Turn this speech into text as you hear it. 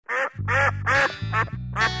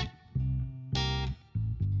Hey,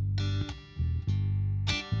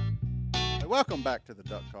 welcome back to the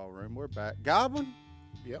Duck Call Room. We're back. Goblin?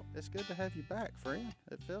 Yep. It's good to have you back, friend.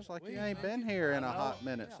 It feels like We you ain't thank been you. here in I a know. hot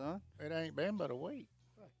minute, Yeah. son. It ain't been but a week.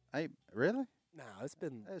 Hey, really? No, it's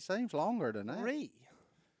been It seems longer than that. 3.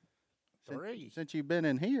 Three. Since you've been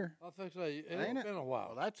in here. I think so. It's Ain't it? been a Well,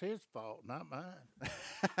 while. that's his fault, not mine.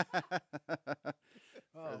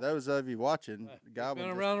 For those of you watching, Goblin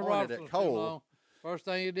Been just around the pointed rosters at too Cole. long. First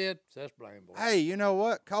thing you did, that's blame boy. Hey, you know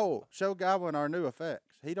what? Cole, show Goblin our new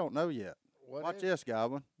effects. He don't know yet. What Watch is this,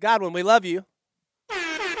 Goblin. Godwin, we love you. Hey,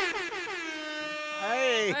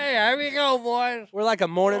 Hey, here we go, boys. We're like a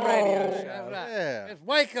morning radio That's show. right. Yeah. It's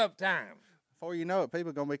wake up time. Before you know it,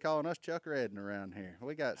 people going to be calling us Chuck Redden around here.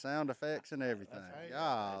 We got sound effects and everything. right.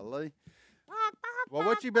 Golly. Well,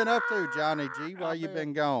 what you been up to, Johnny G, while you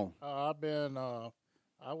been gone?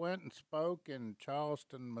 I went and spoke in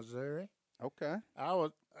Charleston, Missouri. Okay.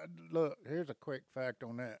 Look, here's a quick fact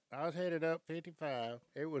on that. I was headed up 55.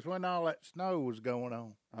 It was when all that snow was going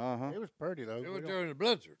on. Uh-huh. It was pretty, though. It We was don't- during the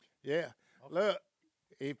blizzard. Yeah. Look,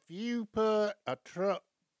 if you put a truck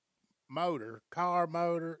motor, car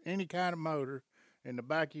motor, any kind of motor in the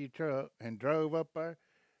back of your truck and drove up there,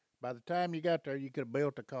 by the time you got there, you could have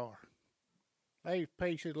built a car. There's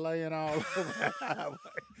pieces laying all over the highway.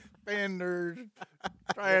 Fenders,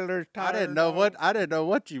 trailers, tires. I didn't know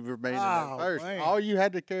what you were meaning at Oh, first. man. All you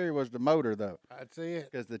had to carry was the motor, though, That's it.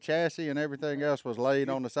 because the chassis and everything else was laid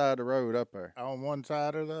on the side of the road up there. On one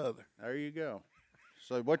side or the other. There you go.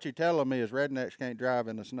 So what you telling me is rednecks can't drive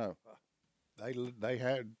in the snow. They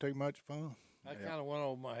had too much fun. That kind of went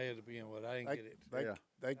over my head to begin with. I didn't They, get it. they, Yeah.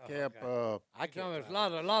 they Oh, kept okay. I Tell me, can't. there's a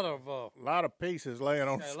lot of a lot of pieces laying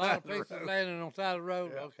on the a side lot of of the pieces road. landing on the side of the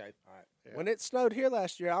road. Yeah. Okay, all right. Yeah. When it snowed here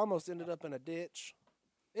last year, I almost ended up in a ditch.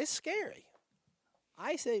 It's scary.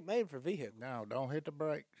 Ice ain't made for vehicles. No, don't hit the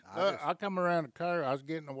brakes. I Look, just- I come around the curve. I was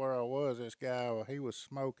getting to where I was. This guy, he was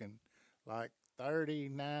smoking like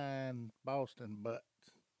 39 Boston butts.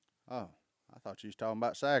 Oh, I thought you was talking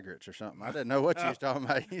about cigarettes or something. I didn't know what you was talking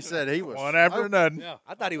about. You said he was One after smoking. another. Yeah,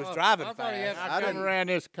 I thought he was thought- driving I thought he had. fast. I, I come didn't- around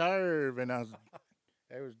this curve and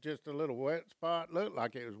it was just a little wet spot. Looked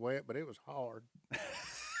like it was wet, but it was hard.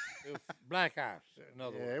 It was black ice. In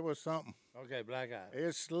other Yeah, words. it was something. Okay, black ice.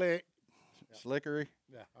 It's slick. Slickery,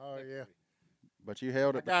 Yeah. Oh, yeah. but you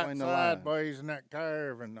held I it got between the lines. sideways in that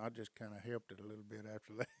curve, and I just kind of helped it a little bit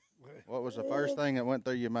after that. What was the first thing that went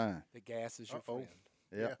through your mind? The gas is your Uh-oh. friend.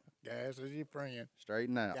 Yep. Yeah, gas is your friend.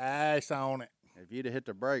 Straighten out. Gas on it. If you'd have hit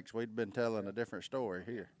the brakes, we'd been telling a different story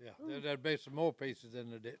here. Yeah, there'd be some more pieces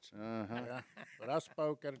in the ditch. Uh-huh. Yeah. But I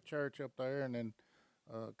spoke at a church up there, and then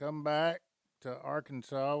come back to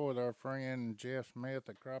Arkansas with our friend Jeff Smith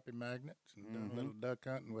at Crappie Magnets, and done a little duck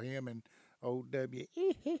hunting with him and old W.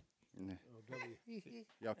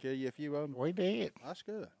 Y'all kill you a few of them? We did. That's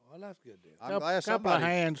good. Well, that's good deal. I'm glad couple of somebody.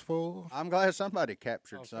 hands full. I'm glad somebody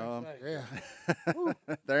captured I was some. gonna say,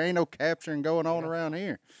 Yeah. There ain't no capturing going on around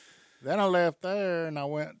here. Then I left there and I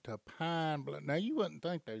went to Pine Bluff. Now you wouldn't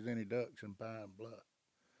think there's any ducks in Pine Bluff,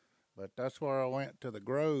 but that's where I went to the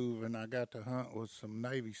Grove and I got to hunt with some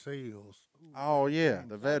Navy SEALs. Oh yeah,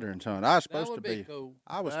 the veterans hunt. I was That supposed to would be. be cool.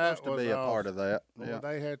 I was That supposed to be was a part of that. Well, Yeah.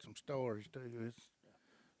 they had some stories too. It's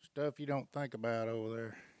stuff you don't think about over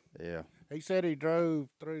there. Yeah. He said he drove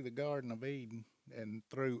through the Garden of Eden and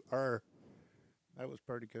through Ur. That was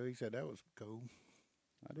pretty cool. He said that was cool.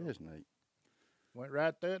 That is neat. Went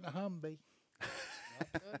right there in the Humvee.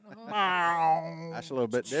 That's a little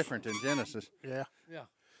bit different than Genesis. Yeah. Yeah.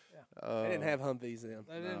 Uh, They didn't have Humvees then.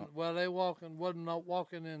 They didn't. Well, they wasn't not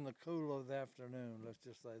walking in the cool of the afternoon. Let's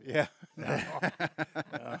just say that.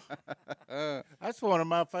 Yeah. That's one of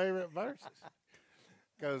my favorite verses.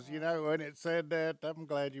 Because, you know, when it said that, I'm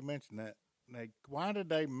glad you mentioned that. Why did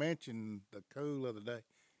they mention the cool of the day?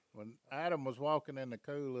 When Adam was walking in the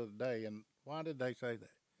cool of the day, and why did they say that?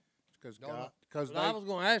 Because Don't know. God, because But I was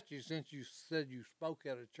going to ask you, since you said you spoke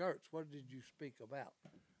at a church, what did you speak about?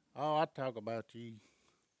 oh, I talk about you.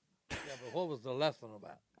 Yeah, but what was the lesson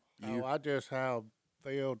about? You- Oh, I just how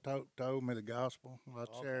Phil told me the gospel. I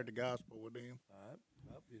Okay. shared the gospel with him. All right.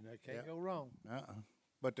 Well, you know, can't Yeah. go wrong.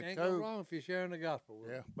 But the Can't go cool, wrong if you're sharing the gospel.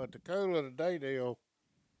 With yeah. But the cool of the day deal.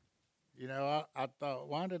 You know, I thought,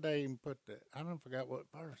 why did they even put that? I don't forget what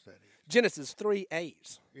verse that is. Genesis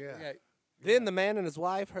 3:8. Yeah. Okay. Then the man and his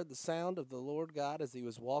wife heard the sound of the Lord God as he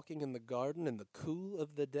was walking in the garden in the cool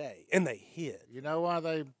of the day, and they hid. You know why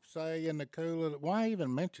they say in the cool of the, why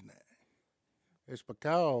even mention that? It's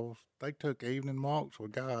because they took evening walks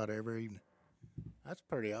with God every evening. That's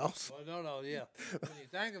pretty awesome. Well, no, yeah. When you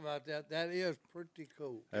think about that, that is pretty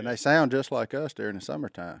cool. And they sound just like us during the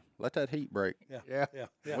summertime. Let that heat break. Yeah.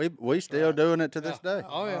 Yeah. We still doing it to this day.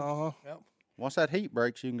 Oh, yeah. Uh-huh. Yep. Once that heat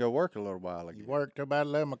breaks, you can go work a little while You again. work till about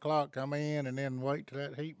 11 o'clock, come in, and then wait till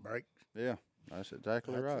that heat breaks. Yeah, that's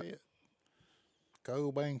exactly That's right. it.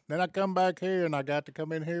 Cool bean. Then I come back here, and I got to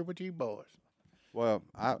come in here with you boys. Well,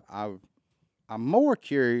 I'm more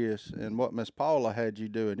curious in what Miss Paula had you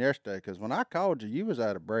doing yesterday, because when I called you, you was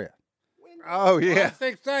out of breath. Oh, I yeah.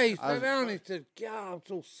 think he I- sat down and he said, God, I'm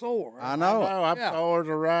so sore. I I know. know. I'm Yeah. sore as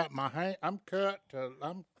a rat. My hand, I'm cut.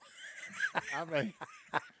 I mean,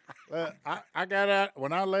 look, I got out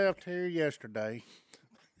when I left here yesterday,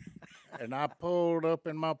 and I pulled up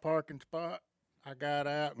in my parking spot. I got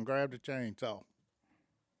out and grabbed a chainsaw.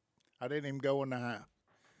 I didn't even go in the house.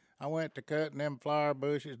 I went to cutting them flower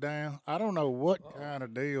bushes down. I don't know what kind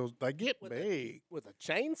of deals they get big. With a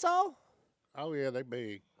chainsaw? Oh yeah, they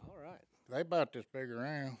big. All right. They about this big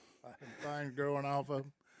around. Things growing off of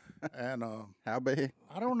them, and How big?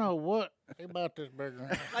 I don't know what they about this big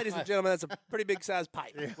around. Ladies and gentlemen, that's a pretty big sized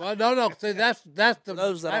pipe. Well, no. See, that's the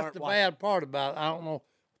those that that's aren't the watching. bad part about it. I don't know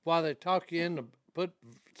why they talk you into put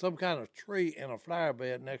some kind of tree in a flower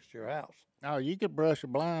bed next to your house. No, you could brush a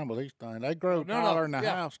blind with these things. They grow No, taller in the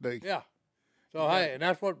yeah, house, do. Yeah. So hey, and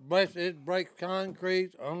that's what breaks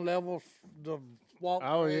concrete, unlevels the walkway,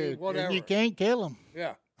 Oh yeah, whatever. and you can't kill them.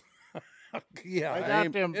 Yeah. Yeah. They It got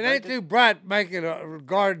ain't, them. it ain't too bright making a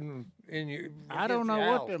garden in your. I don't know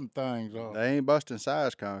what them things are. They ain't busting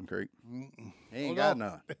size concrete. Mm-mm. He ain't Well, got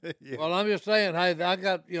none. Yeah. Well, I'm just saying, hey, I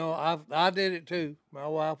got, I did it too. My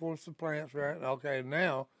wife wants some plants, right? Okay,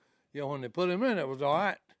 now, when they put them in, it was all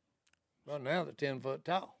right. But now they're 10 foot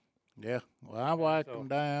tall. Yeah. Well, I whacked so- them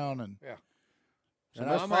down, and Yeah. and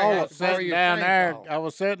So I I might have was to borrow sitting your down there. chainsaw. I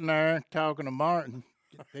was sitting there talking to Martin.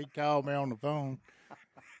 He called me on the phone,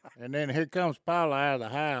 and then here comes Paula out of the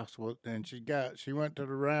house. And she went to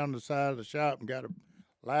around the side of the shop and got a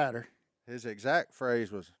ladder. His exact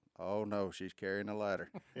phrase was, "Oh no, she's carrying a ladder."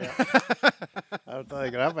 Yeah. I was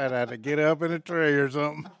thinking I might have to get up in a tree or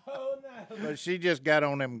something. Oh, no. But she just got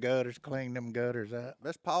on them gutters, cleaned them gutters out.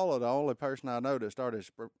 Miss Paula, the only person I know that started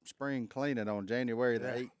spring cleaning on January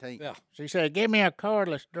the 18th. Yeah. She said, "Give me a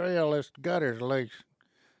cordless drill, this gutter's loose,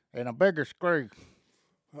 and a bigger screw."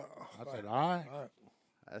 I said, "All right."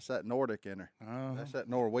 That's that Nordic in her. Uh-huh. That's that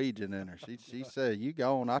Norwegian in her. She said, "You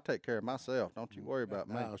go on. I'll take care of myself. Don't you worry about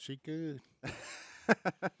me." No, she could.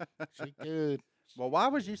 She could. Well, why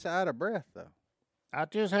was you so out of breath though? I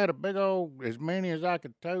just had a big old, as many as I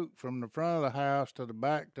could tote from the front of the house to the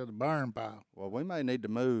back to the burn pile. Well, we may need to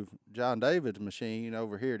move John David's machine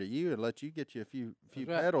over here to you and let you get you a few That's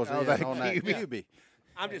right. pedals Oh, in that on that Cubie. Cubie.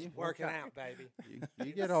 I'm just working out, baby.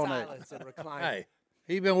 You get on that. Silence and recline. Hey,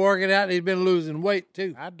 he's been working out and he's been losing weight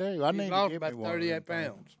too. I do. I He's need to lost get about me one of them 38 things.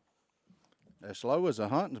 pounds. As slow as the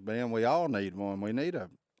hunting's been, we all need one. We need a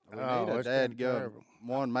Oh, it's been dadgum terrible.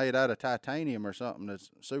 one made out of titanium or something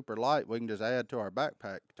that's super light. We can just add to our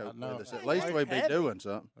backpack tote know. with us. At Well, least it's we'd be heavy. doing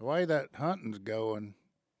something. The way that hunting's going,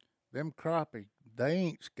 them crappie, they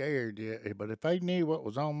ain't scared yet. But if they knew what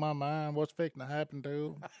was on my mind, what's fixing to happen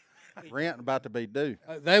to them, Rent about to be due.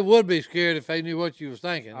 They would be scared if they knew what you was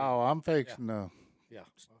thinking. oh, I'm fixing to Yeah.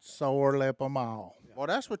 sore lip them all. Well,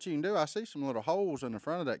 that's what you can do. I see some little holes in the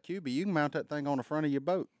front of that Cubie. You can mount that thing on the front of your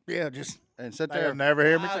boat Yeah, just and sit they'll there. never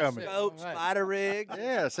hear me I'd coming. say- Boat, Right. spider rig.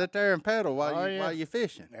 Yeah, sit there and pedal while Oh, you yeah. while you're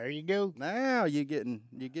fishing. There you go. Now you're getting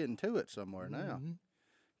to it somewhere now. Mhm.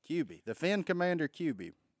 Cubie, the Finn Commander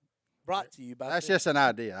Cubie. Brought to you by. That's Finn. just an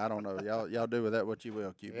idea. I don't know. Y'all do with that what you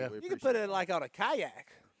will, Cubie. Yeah. We You can appreciate put it like on a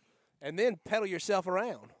kayak, and then pedal yourself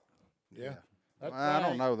around. Yeah. That I don't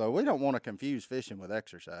thing- know though. We don't want to confuse fishing with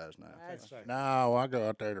exercise now. That's right. No, I go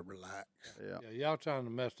out there to relax. Yeah. Yeah, y'all trying to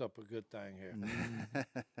mess up a good thing here.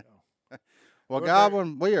 Well, We're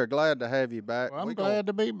Godwin, we are glad to have you back. Well, I'm glad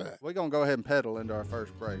to be back. We're gonna go ahead and pedal into our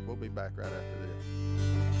first break. We'll be back right after this.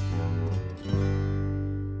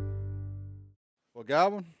 Well,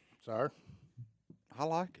 Godwin, Sir. I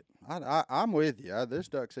like it. I'm with you. This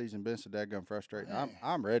duck season been so daggone frustrating.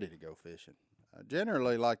 I'm ready to go fishing.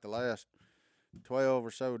 Generally, like the last 12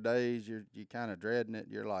 or so days, you kind of dreading it.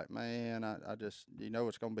 You're like, man, I just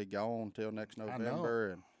it's gonna be gone till next know.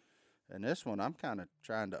 November, and this one I'm kind of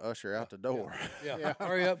trying to usher out the door. Yeah,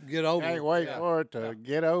 hurry up and get over Can't it. wait Yeah. for it to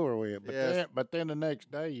get over with. But, Yes. then the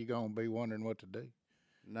next day, you're going to be wondering what to do.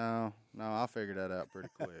 No, I figured that out pretty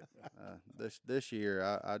quick. This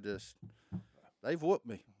year, I just they've whooped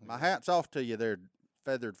me. My hat's off to you there,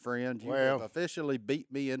 feathered friend. You Well- have officially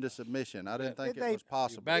beat me into submission. I didn't think Did it they- was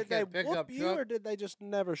possible. back Did they that pickup whoop you, truck? or did they just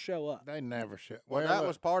never show up? They never should. Well, that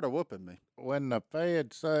was part of whooping me. when the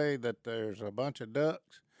feds say that there's a bunch of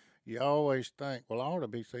ducks. You always think, well, I ought to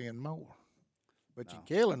be seeing more, but No. you're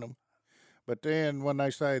killing them. But then when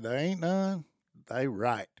they say there ain't none, they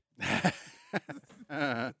right.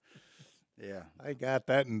 Yeah. They got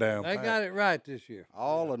that in down. They pat. got it right this year.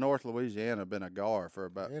 All of North Louisiana been a gar for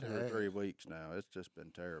about It 2 or has. 3 weeks now. It's just been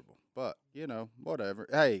terrible. But, whatever.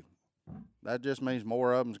 Hey, that just means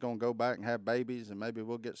more of them's going to go back and have babies, and maybe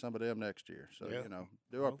we'll get some of them next year. So, Yeah.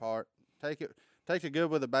 do our part. Take the good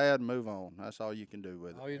with the bad and move on. That's all you can do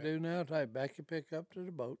with All it. you do now, take back your pickup to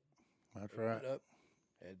the boat. That's open right. it up,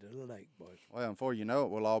 head to the lake, boys. Well, and before you know it,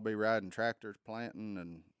 we'll all be riding tractors, planting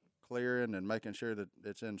and clearing and making sure that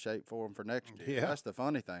it's in shape for them for next year. Yeah. That's the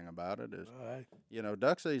funny thing about it is, All right.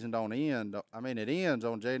 duck season don't end. I mean, it ends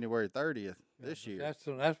on January 30th this year.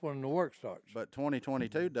 That's when the work starts. But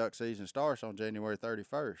 2022 duck season starts on January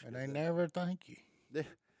 31st. And they never thank you.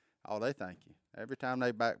 Oh, they thank you. Every time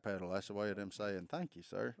they backpedal, that's the way of them saying, thank you,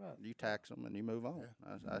 sir. Right. You tax them and you move on.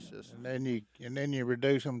 That's just, And then you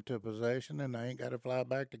reduce them to possession, and they ain't got to fly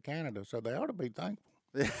back to Canada. So they ought to be thankful.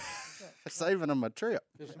 saving them a trip.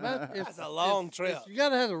 It's about, That's a long trip. You got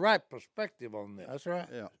to have the right perspective on this. That's right.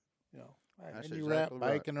 Yeah. You know, hey, That's And you exactly wrap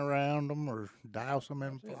right. bacon around them, or douse them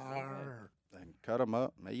in That's it, flour. And cut them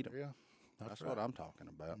up and eat them. Or, yeah, That's right. what I'm talking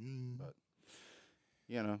about. Mm. But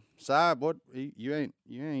Saab, what you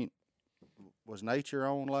ain't was nature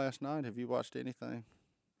on last night? Have you watched anything?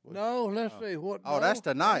 no, let's see what. Oh, that's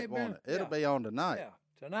no, tonight, ain't won't it? been- It'll yeah, be on tonight.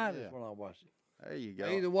 Yeah, tonight Yeah. is when I watch it. There you I go.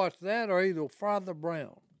 either watch that or either Father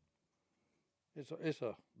Brown. It's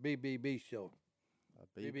a BBB show.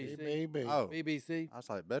 BBC. BB. Oh, BBC. I was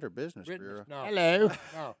like Better Business Bureau. British. No. Hello.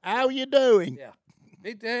 No. How you doing? Yeah.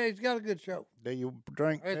 He's got a good show. Do you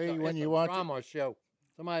drink It's tea when it's you a watch it? drama show.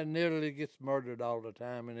 Somebody nearly gets murdered all the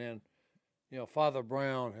time, and then, Father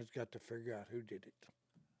Brown has got to figure out who did it,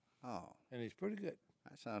 Oh, and he's pretty good.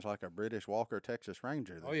 that sounds like a British Walker Texas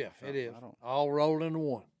Ranger. Oh there yeah, or it something. is. I don't. All rolled into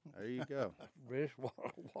one. There you go. British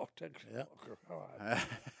Walk Texas Yep. Walker. All right,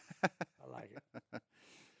 I like it.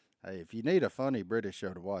 Hey, if you need a funny British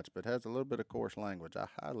show to watch, but has a little bit of coarse language, I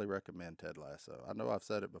highly recommend Ted Lasso. I know I've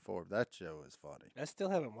said it before, but that show is funny. I still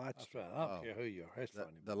haven't watched. That's right. I don't Oh. care who you are. That's The,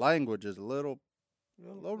 funny. the language is a little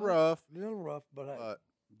Little rough, Little rough, but hey,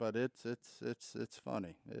 but it's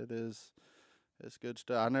funny. It's good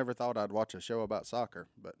stuff. I never thought I'd watch a show about soccer,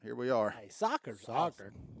 but here we are. Hey, soccer's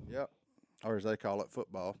Soccer. Yep, or as they call it,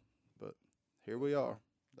 football. But here we are.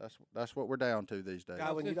 That's what we're down to these days.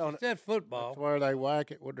 God, when you since don't- said football, That's where they whack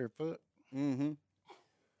it with their foot. Mm-hmm.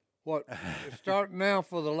 what it's starting now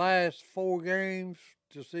for the last 4 games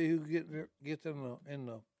to see who gets in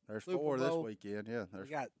the. There's Super 4 this Bowl. weekend. Yeah, awesome. there's.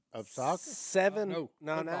 We got Of soccer? 7. No,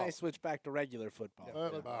 Now football. they switch back to regular football.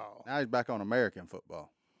 Football. Now he's back on American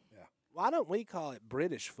football Why don't we call it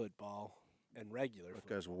British football and regular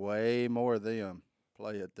because way more of them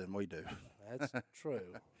play it than we do, football? That's true.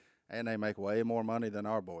 and they make way more money than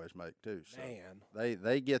our boys make too. So Man,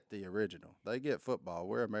 they get the original. They get football.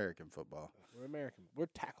 We're American football. we're American. We're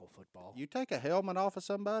tackle football. You take a helmet off of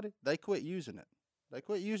somebody, they quit using it. They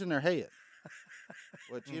quit using their head.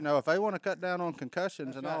 Which if they want to cut down on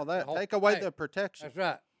concussions That's and right. all that, The whole- take away hey, the protection. That's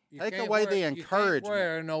right. You Take can't away the you can't encouragement.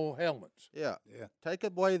 wear no helmets. Yeah. Yeah. Take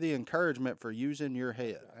away the encouragement for using your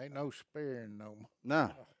head. Ain't no spearing no more.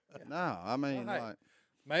 No. No. I mean, Well, hey, like,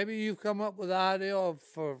 Maybe you've come up with the idea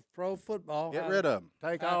for pro football. get how rid to- of them.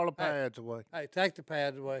 Take Hey, all the hey. pads away. Hey, take the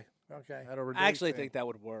pads away. Okay. That'll reduce I actually them. think that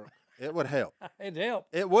would work. It would help. It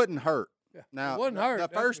helped. It wouldn't hurt. Yeah. Now, it wouldn't the- hurt. The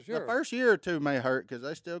that's for first sure. the first year or two may hurt because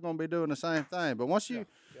they're still going to be doing the same thing. But once you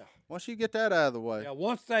Yeah. once you get that out of the way, Yeah,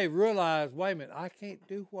 once they realize, wait a minute, I can't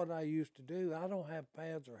do what I used to do. I don't have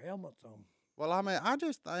pads or helmets on. well, I mean, I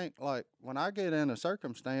just think like when I get in a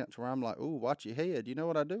circumstance where I'm like, "Ooh, watch your head," you know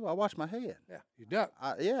what I do? I watch my head. Yeah, you duck.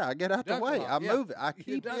 I get out the Duck a way. lot, I yeah. move it. I You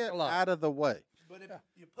keep duck it a lot. out of the way. But if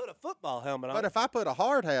you put a football helmet on, But if I put a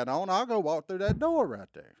hard hat on, I'll go walk through that door right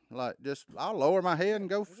there. Like, I'll lower my head and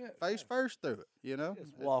go That's it, face first through it.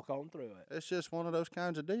 just walk on through it. It's just one of those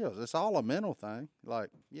kinds of deals. It's all a mental thing. Like,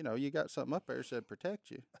 you got something up there that said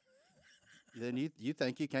protect you. Then you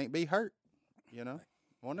think you can't be hurt. One of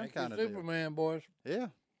them Make kind you of deals. Superman, boys. Yeah.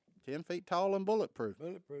 10 feet tall and bulletproof.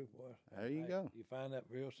 Bulletproof, boys. There you Hey, go. You find that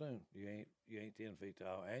real soon. You ain't 10 feet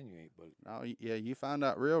tall, and you ain't bulletproof. Oh, yeah, you find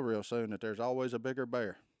out real soon that there's always a bigger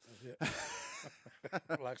bear. That's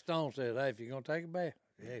it. Like Stone said, hey, if you're gonna take a bath,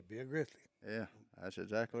 hey, be a grizzly. Yeah, that's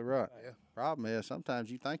exactly right. Yeah. Problem is,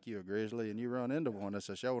 sometimes you think you're a grizzly and you run into one that's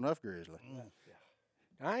a show enough grizzly.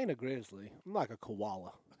 I ain't a grizzly. I'm like a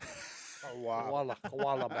koala. Oh, wow.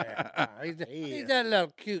 Koala bear. He's is. that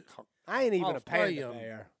little cute. I ain't even a panda Australian.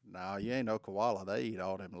 bear. No, you ain't no koala. They eat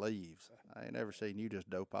all them leaves. I ain't never seen you just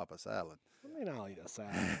dope up a salad. I mean, I'll eat a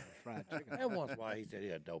salad and fried chicken. That once why he said he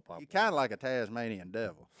had dope pop. You kind of like a Tasmanian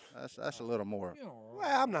devil. That's a little more. Well,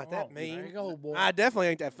 I'm not that There you mean. go, boy. I definitely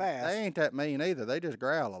ain't that fast. They ain't that mean either. They just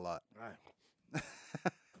growl a lot.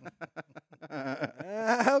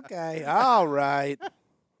 Okay. All right.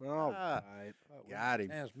 All Ah. right. Got him.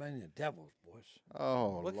 Tasmanian devils, boys.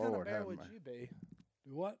 Oh, What kind Lord of bear have would mercy. you be?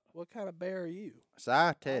 What? What kind of bear are you? Si,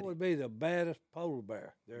 I Teddy. would be the baddest polar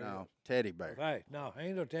bear. There No, teddy bear. is. Hey, no,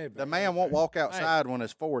 ain't no teddy bear. The man won't walk outside when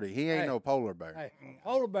it's 40. He ain't Hey. no polar bear. Hey,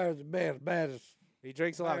 polar bear's the baddest He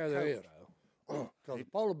drinks a lot bear of there Coke, is. though. Because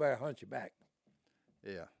the polar bear hunts you back.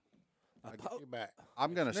 Yeah. I get you back.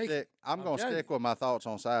 I'm gonna sneaky. stick. I'm I'm gonna telling stick with my thoughts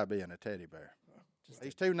on Si being a teddy bear.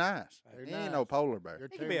 He's too nice. Too He ain't nice. no polar bear. You're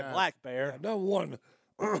He too could be a nice. black bear. Number one,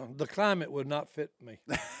 the climate would not fit me.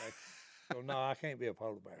 Okay? So no, I can't be a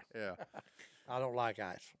polar bear. Yeah. I don't like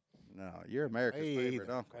ice. No, you're America's Me favorite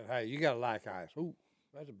either. uncle. And hey, you gotta like ice. Ooh,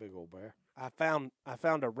 that's a big old bear. I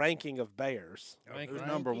found a ranking of bears. Rank- Who's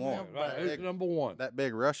rank number them one? up. Right, who's Big- number one? That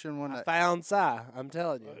big Russian one. I That, found Si. I'm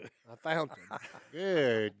telling you. I found him.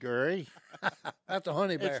 Good grief. That's a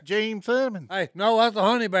honey bear. It's Gene Simmons. Hey, no, that's a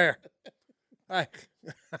honey bear. Hey,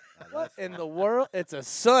 What in the world? It's a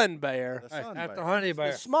sun bear. the hey, sun that's bear. a honey The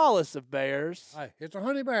bear. smallest of bears. Hey, it's a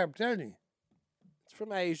honey bear. I'm telling you. It's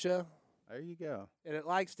from Asia, There you go. and it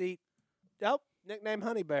likes to eat. Nope, nickname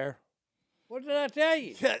honey bear. What did I tell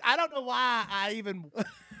you? I don't know why I even.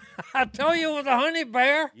 I told you it was a honey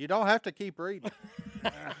bear. You don't have to keep reading.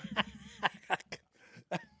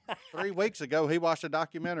 3 weeks ago, he watched a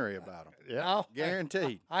documentary about him. Yeah. No,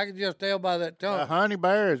 Guaranteed. I can just tell by that The tongue. honey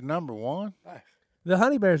bear is number one. The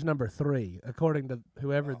honey bear's number 3, according to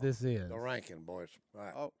whoever this is. The ranking, boys.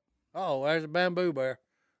 Right. Oh, Oh, there's a bamboo bear.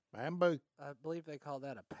 Bamboo. I believe they call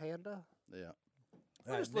that a panda. yeah.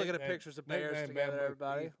 We're just looking at pictures of bears Nickname together, bamboo.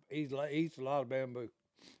 everybody. He eats a lot of bamboo.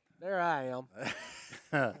 There I am.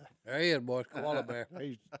 There he is, boys. Koala bear.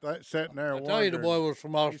 He's sitting there I wondering. tell you, the boy was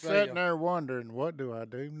from He's sitting Australia. there wondering, what do I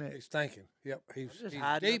do next? He's thinking. Yep, he's just he's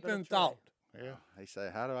hiding deep up in a in tree. thought. Yeah, He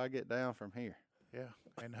said, "How do I get down from here?" yeah.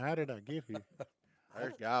 And how did I get here?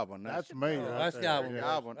 There's Goblin. That's me. Oh, right that's there. Goblin. Yeah.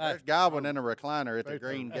 Goblin. Right. There's Goblin in a recliner at the That's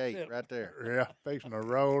green That's gate it. right there. Yeah, fixing to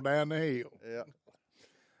roll down the hill. Yeah.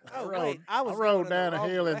 Oh, rode, wait, I was rode going in the down a wrong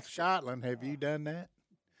hill in direction. Scotland. Have you done that?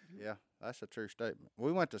 Yeah, that's a true statement.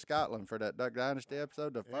 We went to Scotland for that Duck Dynasty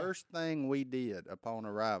episode. The first thing we did upon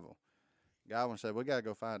arrival, Goblin said, "We got to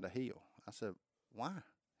go find a hill." I said, "Why?"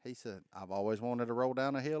 He said, "I've always wanted to roll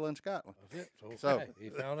down a hill in Scotland." That's it. So- Okay, he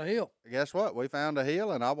found a hill. Guess what? We found a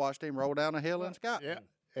hill, and I watched him roll down a hill in Yeah, Scotland.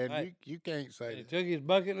 and Hey. you can't And say he that. took his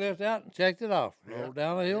bucket list out and checked it off. Yeah. Rolled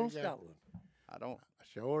down a hill in There you go. Scotland. I don't,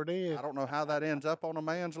 Sure did. I don't know how that ends up on a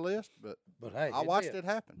man's list, but But hey, I watched did. it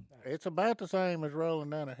happen. It's about the same as rolling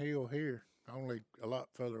down a hill here, only a lot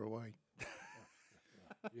further away.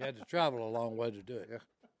 You had to travel a long way to do it. Yeah.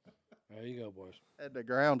 There you go, boys. And the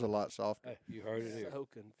ground's a lot softer. Hey, you heard it here. So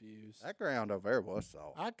confused. That ground over there was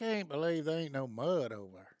soft. I can't believe there ain't no mud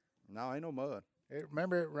over there. No, ain't no mud.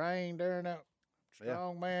 Remember it rained during that Yeah.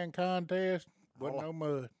 strongman contest? Wasn't All- no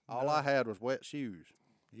mud. All No. I had was wet shoes.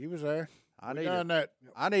 You was there. I We done needed, that.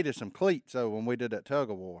 I needed some cleats. So when we did that tug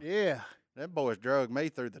of war, Yeah. them boys drug me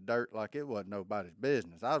through the dirt like it wasn't nobody's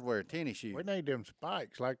business. I was wearing tennis shoes. We need them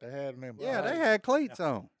spikes like they had in them. Yeah, they bikes. had cleats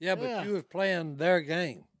on. Yeah, but Yeah. you was playing their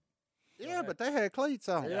game. Yeah, but they had cleats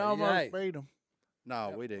on. It Yeah, almost hey. beat them.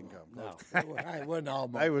 No, we didn't come No, close. it wasn't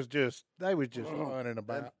almost. They was just running Them,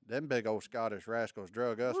 about. them big old Scottish rascals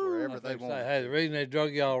drug us I wherever they think wanted. hey, the reason they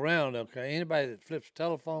drug y'all around, okay, anybody that flips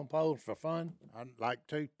telephone poles for fun, Like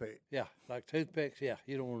toothpick. yeah, like toothpicks, yeah,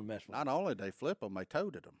 you don't want to mess with them. Not only they flip them, they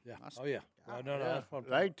toted them. Yeah. Oh, yeah. No, no, Yeah, that's what I'm they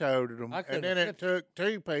talking about. toted them, I and couldn't then flip it took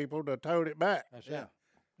 2 people to tote it back. That's Yeah. it.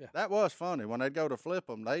 Yeah. That was funny. When they'd go to flip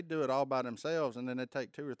them, they'd do it all by themselves, and then they'd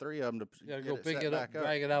take 2 or 3 of them to You gotta get go it pick set it up, back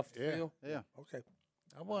drag it off the Yeah. field. Yeah. Okay.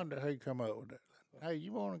 I wonder who come up with that. Hey,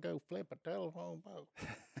 you want to go flip a telephone pole?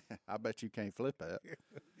 I bet you can't flip that.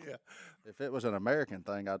 Yeah. If it was an American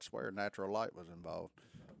thing, I'd swear natural light was involved.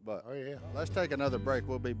 But Oh yeah. let's take another break.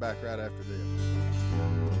 We'll be back right after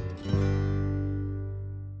this.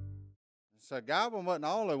 So Goblin wasn't the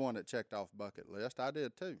only one that checked off bucket list. I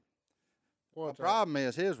did too. What's The problem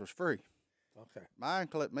is his was free. Okay. Mine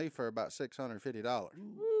clipped me for about $650.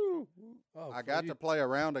 Oh, I so got you- to play a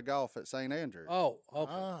round of golf at St. Andrews. Oh,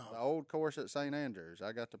 okay. The old course at St. Andrews.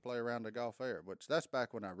 I got to play around the golf there, which that's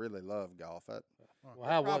back when I really loved golf. That Well,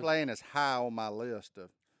 how was probably ain't as high on my list of.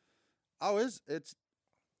 Oh, it's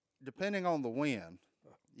depending on the wind,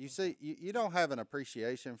 you see, you don't have an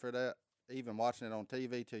appreciation for that, even watching it on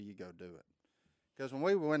TV till you go do it. Because when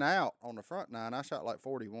we went out on the front nine, I shot like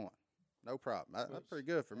 41. No problem. That's pretty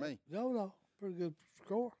good for me. No, pretty good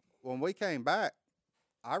score. When we came back,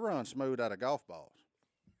 I run smooth out of golf balls.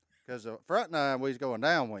 Because the front nine, we was going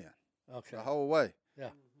downwind Okay. the whole way. Yeah.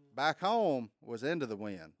 Back home was into the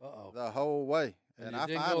wind Uh-oh. the whole way. And And you I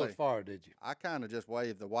didn't go finally, as far, did you? I kind of just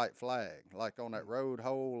waved the white flag, like on that road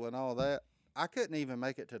hole and all that. I couldn't even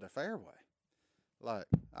make it to the fairway. Like,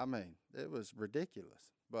 I mean, it was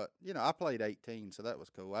ridiculous. But, you know, I played 18, so that was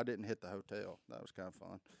cool. I didn't hit the hotel. That was kind of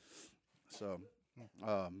fun. So,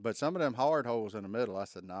 but some of them hard holes in the middle, I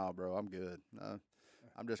said, nah, bro, I'm good.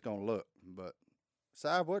 I'm just going to look. But, Si,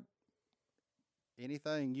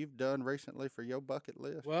 anything you've done recently for your bucket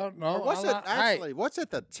list? Well, no. Or what's hey, what's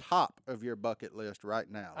at the top of your bucket list right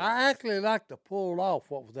now? I actually like to pull off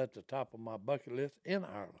what was at the top of my bucket list in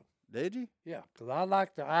Ireland. Did you? Yeah, 'cause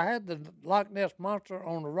I had the Loch Ness Monster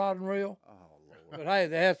on the rod and reel, Oh, Lord. but hey,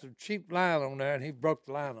 they had some cheap line on there, and he broke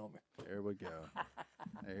the line on me. There we go.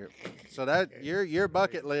 So that your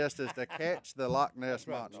bucket list is to catch the Loch Ness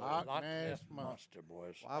monster. Loch Loch Ness Ness Monster,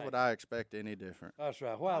 boys. Why Hey, would I expect any different? That's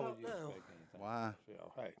right. Why would don't you know. expect anything? Why?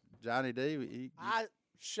 So, hey, Johnny D, you I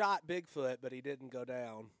shot Bigfoot, but he didn't go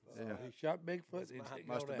down. Yeah. he shot Bigfoot. He my- didn't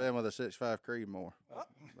must go have down. been with a 6.5 Creedmoor.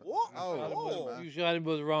 What? Oh, You shot him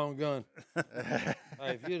with the wrong gun. Hey,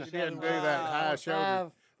 if you'd have shot didn't him do with that a high shoulder.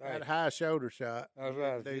 6.5, hey, That high shoulder shot. that's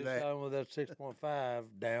right. If Do you'd that. shot him with that 6.5,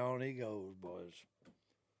 down he goes, boys.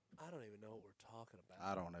 I don't even know what we're talking about.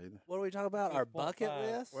 I don't either. What are we talking about? Our bucket 6.5.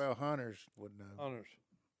 list? Well, hunters would know. Hunters.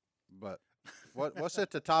 But what's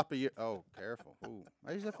at the top of your? Oh, careful! Ooh,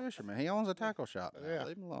 he's a fisherman. He owns a tackle shop. Now. Yeah.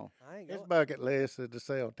 Leave him alone. I ain't His going. bucket list is to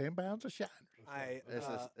sell 10 pounds of shiners. It's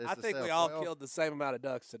I to think we sell all 12. killed the same amount of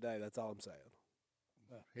ducks today. That's all I'm saying.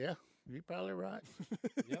 Yeah, you're probably right.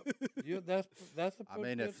 Yep. That's a I pretty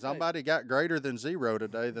mean, good if somebody got greater than 0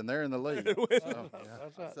 today, then they're in the lead. statement. So,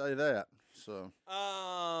 That's right. say that. So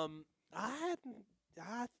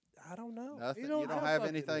I don't know. nothing. You You don't don't have have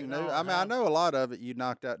bucket anything list. new. No, I mean, I know a lot of it you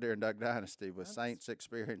knocked out there in Duck Dynasty with That's- Saints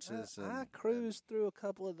experiences. I and, cruised through a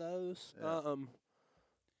couple of those. Yeah.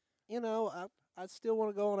 You know, I still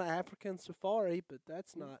want to go on an African safari, but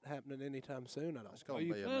that's not happening anytime soon. I It's don't. Are gonna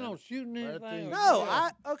you be a planning on minute. shooting Right anything? there. or No, you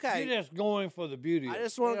just- okay. You're just going for the beauty. I of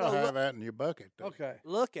just it. want to You'll go have look, that in your bucket. Though. Okay.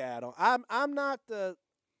 look at them. I'm not the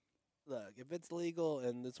look. If it's legal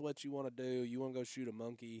and it's what you want to do, you want to go shoot a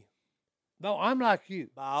monkey. No, I'm like you.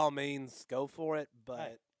 By all means, go for it. But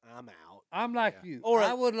Hey. I'm out. I'm like Yeah. you. Or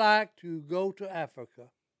I a- would like to go to Africa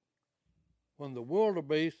when the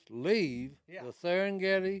wildebeest leave Yeah. the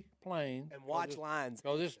Serengeti plains And watch lines.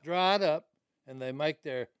 because it's dried up, and they make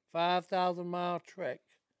their 5,000-mile trek.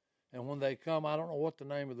 And when they come, I don't know what the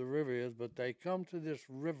name of the river is, but they come to this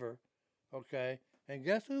river, okay? And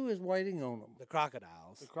guess who is waiting on them? The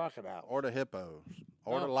crocodiles. The crocodile. Or the hippos,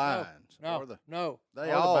 or No, the lions, No, or the no. they or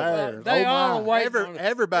the all. bears. They Oh, all my. waiting on it.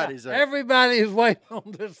 Everybody's there. Everybody is waiting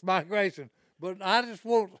on this migration. But I just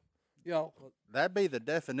want, That'd be the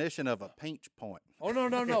definition of a pinch point. Oh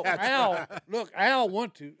no! Al, look, Al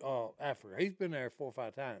went to Africa. He's been there 4 or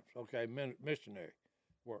 5 times. Okay, missionary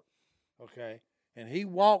work. Okay, and he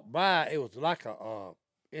walked by. It was like a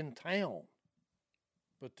in town,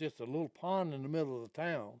 but just a little pond in the middle of the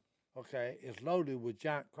town. Okay, is loaded with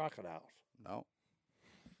giant crocodiles. No,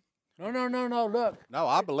 No. Look, no,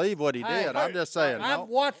 I believe what he Hey, did. I'm just saying. I've No.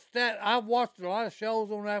 watched that. I've watched a lot of shows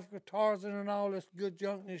on Africa, Tarzan and all this good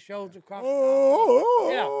junk. And it shows the crocodiles.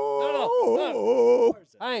 Yeah, no. Look.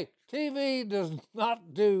 Hey, TV does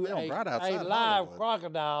not do They don't a right outside live Hollywood.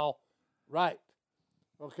 crocodile right.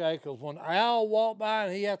 Okay, because when Al walked by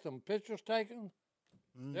and he had some pictures taken,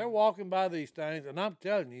 they're walking by these things, and I'm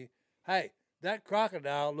telling you, hey, that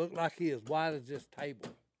crocodile looked like he is wide as this table.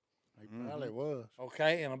 He probably was.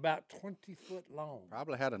 Okay, and about 20 foot long.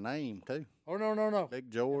 Probably had a name too, Oh no. Big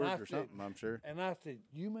George I or see. something. I'm sure. And I said,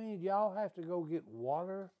 you mean y'all have to go get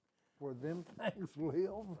water where them things live?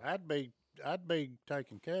 I'd be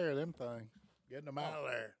taking care of them things, getting them out of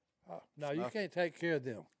there. No, you can't take care of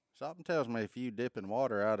them. Something tells me if you dipping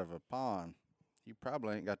water out of a pond, you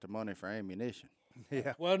probably ain't got the money for ammunition.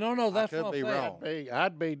 Yeah, Well, no, that's could what I'm be saying. wrong.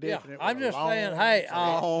 I'd be Yeah, dipping it. I'm with a just saying, long hey, stick.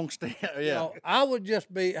 Long stand. You Yeah. know, I would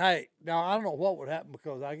just be, hey, now I don't know what would happen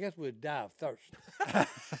because I guess we'd die of thirst.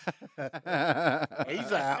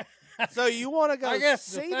 He's out. So you want to go? I guess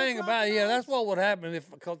the see thing about it, yeah, crocodiles? that's what would happen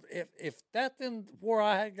because if that's in where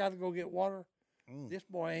I had got to go get water, this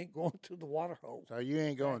boy ain't going to the water hole. So you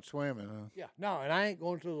ain't going swimming, huh? Yeah, no, and I ain't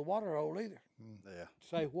going to the water hole either. Yeah.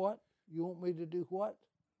 Say what? You want me to do what?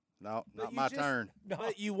 No, But not you my just- turn. No,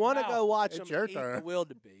 But you want to no. go watch It's them your eat the turn.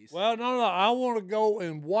 wildebeest. Well, no. I want to go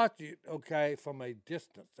and watch it. Okay, from a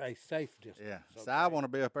distance, a safe distance. Yeah. Okay? So I want to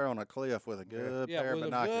be up there on a cliff with a good pair of with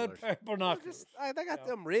binoculars. a good pair of binoculars. They got Yeah.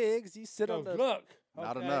 them rigs. You sit on Because the. look,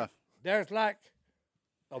 Not okay, enough. There's like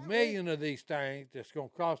a million of these things that's gonna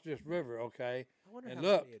cross this river. Okay, I wonder and how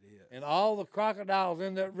look, many it is. and all the crocodiles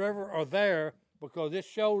in that river are there because it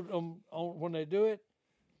showed them on when they do it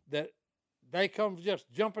that they come just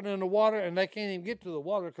jumping in the water and they can't even get to the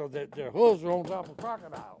water because their hooves are on top of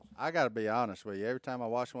crocodiles. I got to be honest with you. Every time I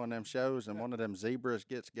watch one of them shows and one of them zebras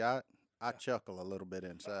gets got, I chuckle a little bit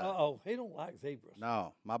inside. Oh, he don't like zebras.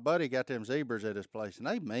 No, my buddy got them zebras at his place, and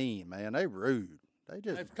they mean, man. They rude. They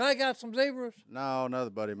just If Clay got some zebras. no. Another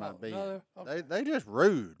buddy might be. another? Okay. They just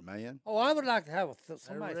rude, man. Oh, I would like to have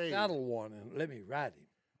somebody rude. saddle one and let me ride him.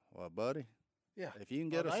 Well, buddy, Yeah. if you can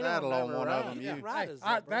get Well, a they don't saddle on never one of ride. them, Yeah, you ride Hey, a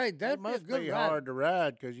zebra. hey, It that'd be a must good be ride. hard to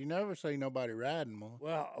ride because you never see nobody riding one.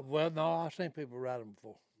 Well, no, I've seen people ride them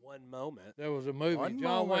before. One moment. There was a movie. One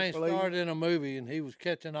John moment, Wayne please. starred in a movie, and he was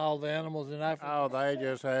catching all the animals in Africa. Oh, they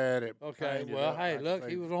just had it. Okay, painted well, up hey, like look, a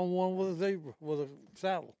he zebra. was on one with a zebra with a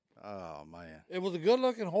saddle. oh man. It was a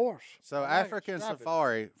good-looking horse. So I like it. African Stop it.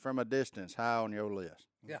 safari from a distance, high on your list?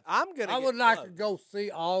 I'm gonna. I get would like to close. go see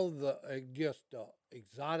all the just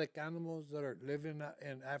exotic animals that are living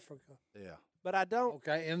in Africa. Yeah. but I don't.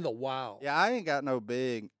 Okay, in the wild. Yeah, I ain't got no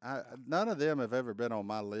big. None of them have ever been on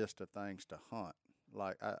my list of things to hunt.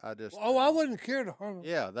 Like I just. Oh, I wouldn't care to hunt 'em.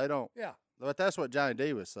 Yeah, they don't. Yeah. But that's what Johnny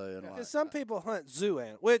D was saying. Like, Because some people hunt zoo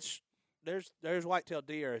animals, which there's white-tailed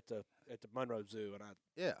deer at the Monroe Zoo, and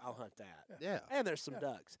yeah, I'll hunt that. yeah. And there's some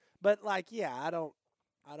ducks, but like, yeah, I don't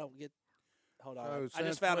get. Hold on, So I since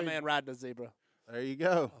just found a we- man riding a zebra. There you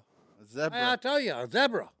go. A zebra. Hey, I tell you, a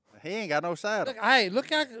zebra. He ain't got no saddle. Look, hey,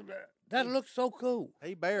 look at that. Looks so cool. He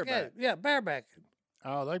Look at bareback. it. Yeah, bareback.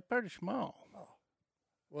 Oh, they pretty small.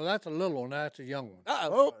 Well, that's a little one. That's a young one.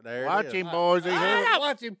 Uh-oh. Oh, There it watch is. him, boys. He hooks. Ah,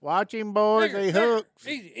 watch him. Watch him, boys. He hooks.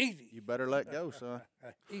 Easy, easy. You better let go, son.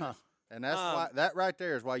 Easy. Huh. And that's why that right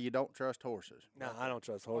there is why you don't trust horses. No, I don't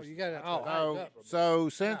trust Oh, horses. you got to. So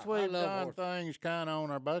since Yeah, I we've love done horses. things kind of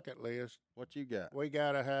on our bucket list, What you got? we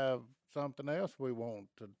got to have something else we want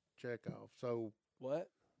to check off. So What?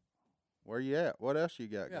 Where you at? What else you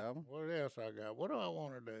got, Yeah. Goblin? what else I got? What do I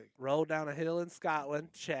want to do? Roll down a hill in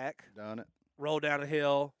Scotland. Check. Done it. Roll down a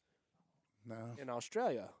hill No, in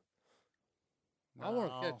Australia. I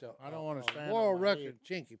want to no, catch a. I don't want to stand. world on my record head.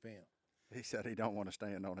 chinky pin. He said he don't want to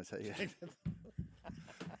stand on his head.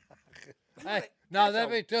 Hey, no, that'd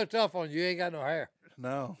be too tough on you. You ain't got no hair.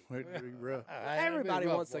 No, it'd be rough. Hey, that'd be Everybody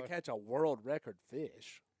rough, wants to boy. catch a world record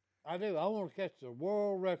fish. I do. I want to catch the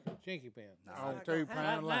world record chinky pin. On not 2 gonna Right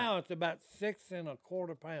pound line. now, it's about 6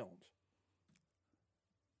 1/4 pounds.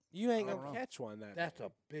 You ain't I gonna don't know. catch one that. That's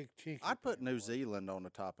a big chinky. I'd put pin, New boy. Zealand on the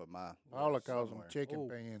top of my. All list calls them somewhere. chicken Ooh.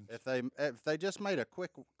 pins. If they just made a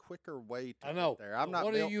quicker way to I know. get there. I'm not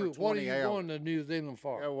What built are you? for 20 What are you hours going to New Zealand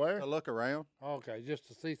for? Go where? to look around. Okay, just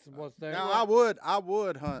to see what's there. Now Well, I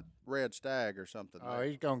would hunt red stag or something. Oh, there.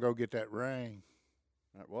 he's gonna go get that ring.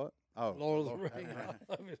 What? Oh, Lord of the Rings. I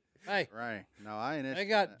love it. Hey, Right. No, I ain't. they interested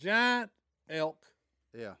got in giant elk.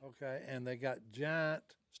 that. Yeah, Okay, and they got giant,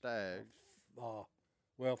 stag,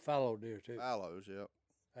 fallow deer too. fallows. Yep.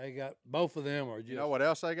 They got both of them are just You know what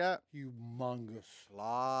else they got? humongous.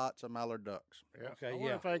 Lots of mallard ducks. Yeah. Okay, I wonder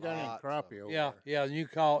yeah. if they got any Lots of crappie over Yeah, there. yeah. And you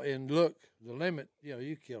call and look the limit. You know,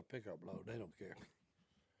 you kill a pickup load. They don't care.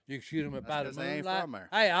 You can shoot them That's by the 'cause they ain't moonlight. from there.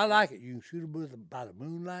 Hey, I like it. You can shoot them by the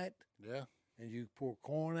moonlight, Yeah, and you pour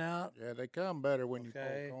corn out. yeah, they come better when you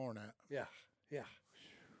Okay. pull corn out. Yeah, yeah.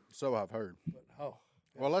 So I've heard. But oh,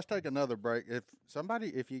 Well, let's take another break.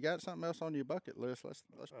 If you got something else on your bucket list, let's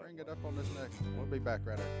bring it up on this next one. We'll be back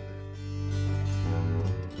right after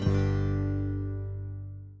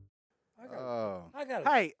I this. got, I got a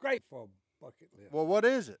Hey. great for a bucket list. Well, what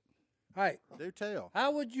is it? Hey, Do tell.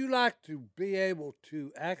 how would you like to be able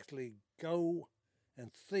to actually go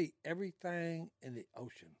and see everything in the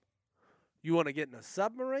ocean? You want to get in a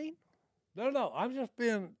submarine? No. I'm just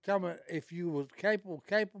being telling me if you was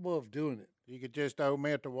capable of doing it. You could just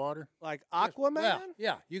omit the water. Like Just- Aquaman?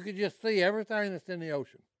 Yeah, you could just see everything that's in the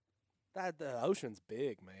ocean. That the ocean's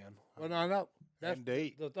big, man. Well, I know. That's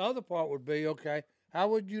Indeed. the other part would be okay. How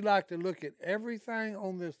would you like to look at everything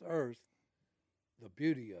on this earth, the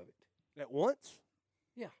beauty of it? At once?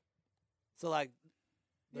 Yeah. So like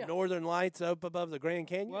the Yeah. northern lights up above the Grand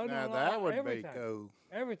Canyon? Well, Now no, that would everything, be cool,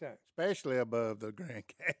 Everything. especially above the Grand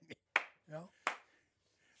Canyon. You know?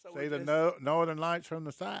 So See we the just- northern lights from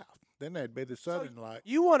the south. Then they'd be the southern lights.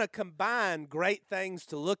 You want to combine great things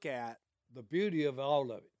to look at The beauty of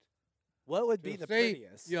all of it. What would be to the see,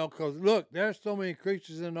 prettiest? You know, because look, there's so many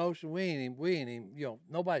creatures in the ocean. We ain't even, you know,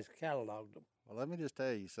 nobody's cataloged them. Well, let me just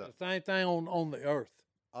tell you The something. same thing on the earth.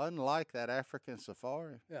 Unlike that African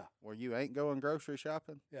safari, Yeah. where you ain't going grocery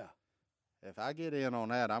shopping, Yeah. if I get in on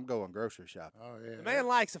that, I'm going grocery shopping. Oh yeah. The man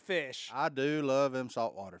likes a fish. I do love them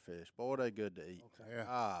saltwater fish. Boy, they good to eat. Okay. Yeah.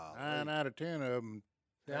 Ah, 9 out of 10 of them.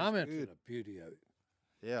 Yeah, I'm into good. the beauty of it.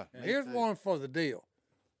 yeah. And me here's too. one for the deal.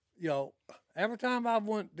 You know, every time I've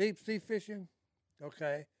went deep sea fishing,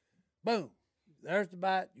 okay, boom, there's the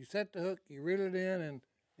bite. You set the hook, you reel it in, and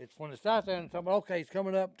it's when it's out there and talking about, okay, he's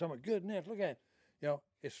coming up, talking about goodness, look at it. You know,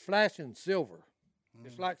 it's flashing silver.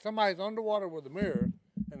 It's like somebody's underwater with a mirror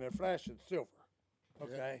and they're flashing silver.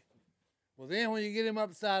 Okay. Well, then when you get him up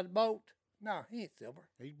beside the boat, no, he ain't silver.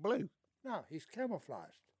 He's blue. No, he's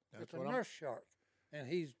camouflaged. That's It's a what I'm- nurse shark, and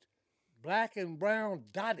he's black and brown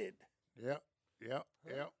dotted. Yep.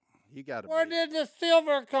 You got to Where be. did the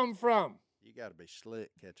silver come from? You got to be slick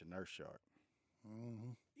catch a nurse shark.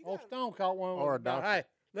 Mm-hmm. Old Stone caught one. Or a about, doctor. hey,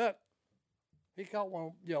 look, he caught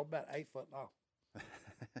one, you know, about 8 foot long.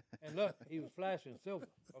 And look, he was flashing silver,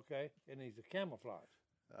 okay, and he's a camouflage,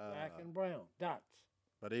 black and brown dots.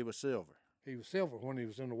 But he was silver. He was silver when he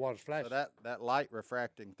was in the water flashing. So that light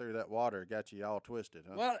refracting through that water got you all twisted,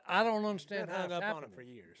 huh? Well, I don't Been understand how hung it's up on happening. it for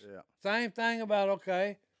years. Yeah. Same thing about,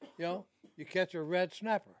 okay, you know, you catch a red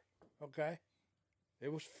snapper, okay?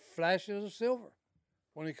 It was flashes of silver.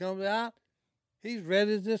 When he comes out, he's red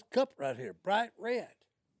as this cup right here, bright red.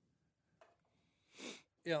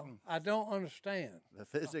 You know, I don't understand. The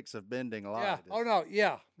physics of bending light. Yeah. Oh no.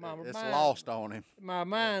 Yeah. My It's mind, lost on him. My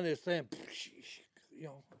mind is saying, you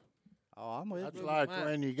know, Oh, I'm with That's you. like mine.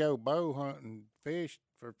 when you go bow hunting fish,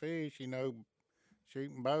 you know,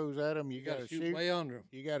 shooting bows at them. You you got got to to shoot shoot. way under him.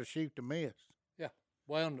 You got to shoot to miss. Yeah,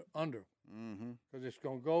 way under, Mm-hmm. because it's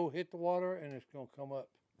gonna go hit the water and it's gonna come up.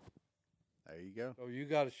 There you go. So you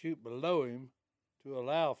got to shoot below him to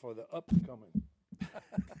allow for the upcoming.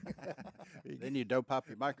 Then you dope up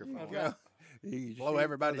your microphone. That's right. You Blow shoot for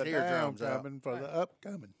everybody's the eardrums out. downcoming for the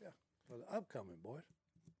upcoming. For the upcoming, boys.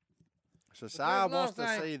 So Si there's a lot wants of to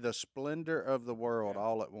things- see the splendor of the world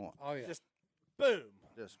all at once. Oh yeah. Just boom.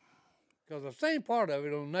 Just Because I've seen part of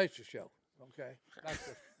it on Nature Show. Okay,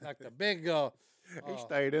 like the big. He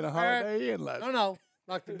stayed in a parrot- Holiday Inn last. No,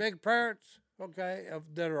 like the big parrots. Okay,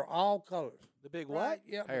 that are all colors. The big Right? what?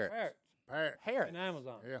 Yeah, the Parrots. parrots Parrot. Parrot. in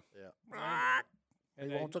Amazon. Yeah.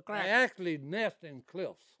 And He wants a They crack. actually nest in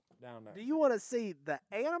cliffs down there. Do you want to see the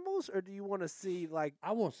animals or do you want to see like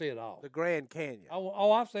I want to see it all. the Grand Canyon?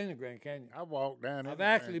 I've seen the Grand Canyon. I walked down. in I've the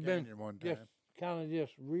Grand actually been Canyon one time. just kind of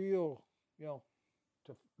just real, you know,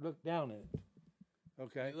 to look down at it.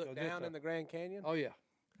 Okay. You look 'cause it's down in the Grand Canyon? Oh yeah.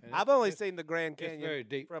 And I've it's- only it's- seen the Grand it's Canyon very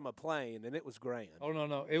deep. from a plane, and it was grand. Oh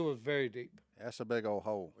no, it was very deep. that's a big old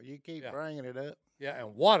hole. Well, you keep Yeah. bringing it up. Yeah,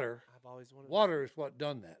 and water I've always wanted. is what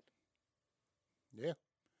done that. Yeah.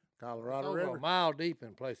 It's Colorado over River. a mile deep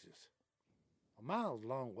in places. A mile's a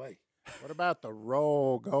long way. What about the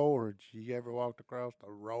Royal Gorge? You ever walked across the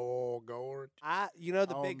Royal Gorge? You know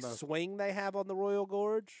the On big the- swing they have on the Royal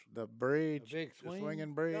Gorge? The bridge, big the swing?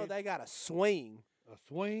 swinging bridge. No, they got a swing. A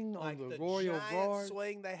swing Like on the the Royal giant Gorge.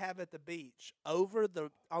 swing they have at the beach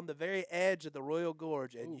on the very edge of the Royal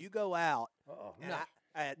Gorge, and Ooh. you go out. Uh-oh. And No.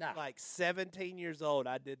 at Nah. like 17 years old,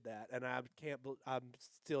 I did that, and I can't. I'm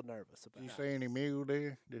still nervous about You it. see any mule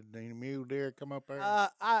deer? Did any mule deer come up there?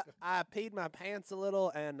 I peed my pants a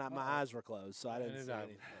little, and my Uh-oh. eyes were closed, so I And didn't it see died.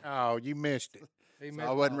 anything. Oh, you missed it. He So missed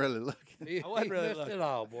I wasn't all. really looking. He, I wasn't he really missed looking. it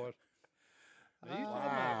all, boys. Now, you talking Wow.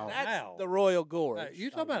 about That's canal. the Royal Gorge. Hey, you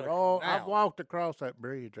talking about a Oh, canal. I've walked across that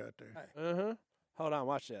bridge right there. Uh-huh. Hold on,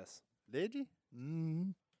 watch this. Did you? Mm-hmm.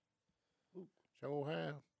 Sure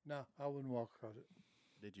have. No, I wouldn't walk across it.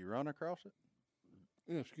 Did you run across it?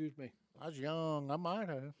 Excuse me. I was young. I might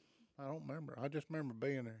have. I don't remember. I just remember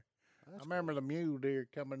being there. I That's remember the mule deer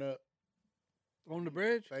coming up, On the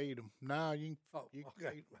bridge? feed them. No, you. Oh, You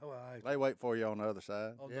okay. feed- Well, I, They wait for you on the other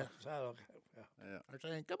side. on Yeah. the side, okay. Yeah, Yeah. They're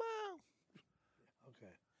saying, "Come on."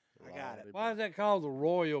 okay. I got it. Lordy Why is that called the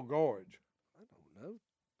Royal Gorge? I don't know.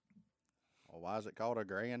 Well, why is it called a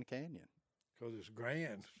Grand Canyon? Because it's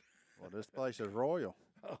grand. Well, this place is royal.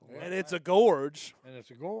 Oh, And it's a gorge. and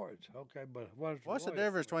it's a gorge. Okay, but what's What's the royal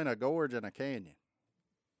difference for? between a gorge and a canyon?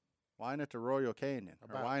 Why ain't it the Royal Canyon?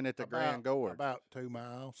 Or why ain't it the Grand about- Gorge? About 2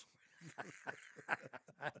 miles.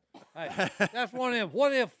 Hey, that's one of them.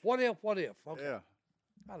 What if? Okay. Yeah.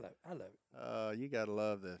 I love it. You gotta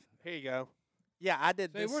love this. Here you go. Yeah, I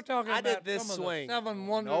did See, this. we're talking I about did this some swing. of the 7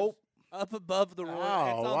 wonders. Nope. Up above the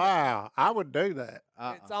Royal. Oh, wow. I would do that.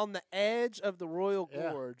 It's on the edge of the Royal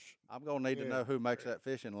Yeah. Gorge. I'm gonna need to Yeah. know who makes that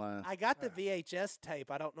fishing line. I got the VHS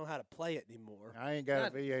tape. I don't know how to play it anymore. I ain't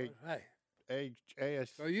got a Hey, VHS.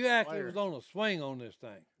 so you actually player. was on a swing on this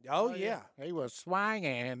thing. Oh, yeah. He was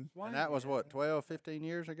swinging. And that was what 12, 15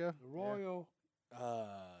 years ago. The Royal.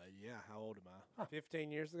 Yeah. How old am I?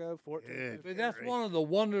 15 years ago? 14? Yeah. See, that's one of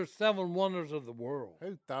the 7 wonders of the world.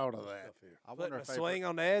 Who thought of that? Stuff here. I Putting wonder a if they swing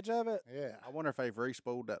on the edge of it? Yeah. I wonder if they've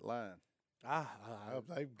re-spooled that line.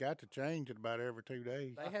 They've got to change it about every 2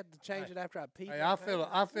 days. They had to change it after I peed. Hey, that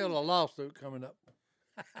I feel a lawsuit coming up.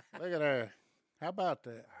 Look at that. How about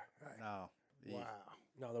that? No. Yeah. Wow.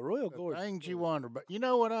 No, the Royal The Gorge. things you wonder, but you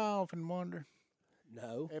know what I often wonder?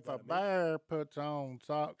 No. If but a I mean- bear puts on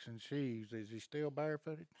socks and shoes, is he still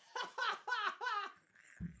barefooted?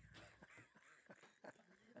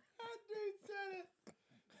 That dude said it.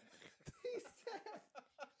 He said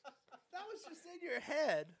that was just in your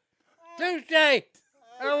head. Tuesday.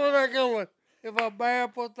 How was I going? If a bear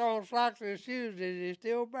puts on socks and shoes, is he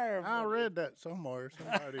still barefoot? I read that somewhere.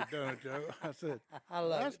 Somebody done a joke. I said, I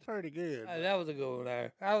love that's it. pretty good. Hey, that was a good one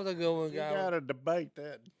there. That was a good one, You guy. got to debate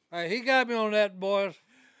that. Hey, he got me on that, boys.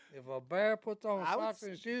 If a bear puts on I would socks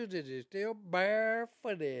and shoes, is he still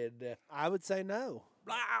barefooted? I would say no.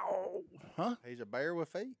 Huh? He's a bear with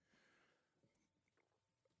feet,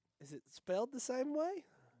 Is it spelled the same way?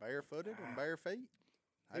 barefooted and bare feet.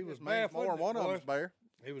 That He was just means more than barefooted, one of them's boys. bare.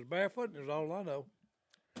 He was barefoot, is all I know.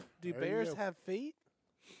 Do There you bears go. have feet?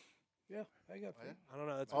 Yeah, they got feet. I don't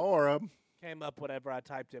know. That's what Or of 'em. came up whenever I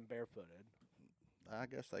typed in barefooted. I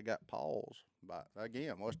guess they got paws. But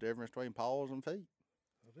again, what's the difference between paws and feet?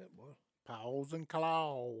 That's it, boy. Paws and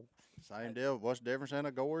claws. Same deal. What's the difference in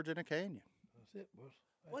a gorge and a canyon? That's it, boys.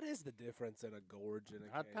 What is the difference in a gorge and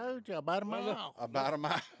a I canyon? told you about a Well, look, mile. About a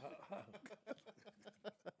mile.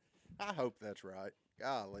 I hope that's right.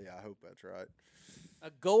 Golly, I hope that's right. A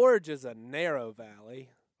gorge is a narrow valley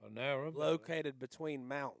A narrow valley. located between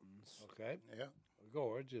mountains. Okay. Yeah. A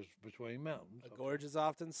gorge is between mountains. A gorge is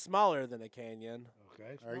often smaller than a canyon,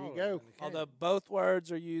 Okay. There you smaller go. than a canyon. although both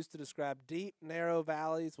words are used to describe deep, narrow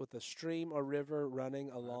valleys with a stream or river running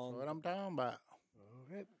That's along. what I'm talking about.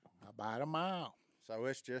 Okay. About a mile. So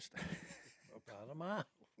it's just About a mile.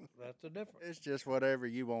 That's the difference. it's just whatever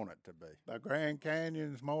you want it to be. The Grand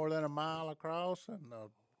Canyon's more than a mile across, and the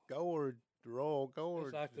gorge, the Royal Gorge,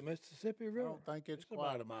 It's like the Mississippi I River. don't think it's about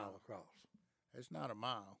quite a mile across. It's not a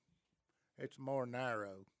mile. It's more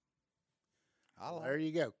narrow. I like There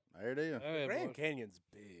you go. There it is. All right, Grand boys. Canyon's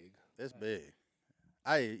big. It's big.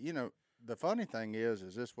 Hey, you know, the funny thing is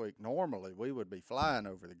this week, normally we would be flying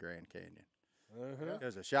over the Grand Canyon Uh-huh.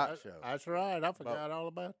 because a shot That- show. That's right. I forgot all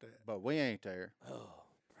about that. But we ain't there, Oh,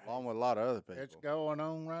 along with a lot of other people. It's going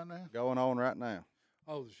on right now. going on right now.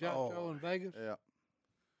 Oh, the shot Oh. show in Vegas? Yeah.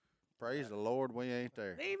 Praise the Lord, we ain't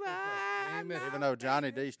there. Amen. Even though Johnny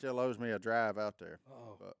D still owes me a drive out there.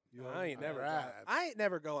 Oh, But you I ain't never. Right. I ain't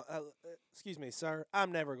never going. Excuse me, sir.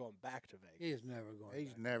 I'm never going back to Vegas. He's never going.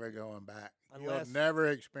 He's never going back. Unless- You'll never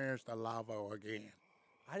experience the lavo again.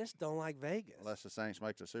 I just don't like Vegas. unless the Saints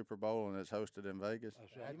make the Super Bowl and it's hosted in Vegas,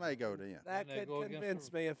 That's right. you may go then. that And they could go against convince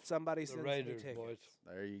the- me if somebody the sends me Raiders, tickets. boys.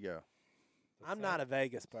 There you go. The I'm not a Saints-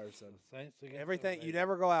 Vegas person. the Saints against the Everything you Raiders.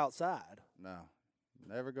 never go outside. No.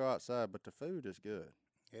 Never go outside, but the food is good.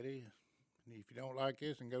 It is. And if you don't like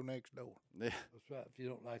this, then go next door. Yeah. That's right. If you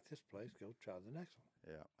don't like this place, go try the next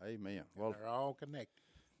one. Yeah. Amen. Well, They're all connected.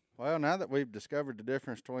 well, now that we've discovered the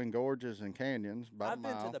difference between gorges and canyons, about I've a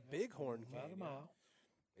been mile. to the Bighorn About a Canyon. mile.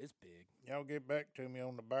 It's big. Y'all get back to me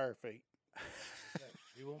on the bare feet.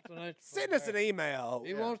 He wants an answer. for Send the us an bear- email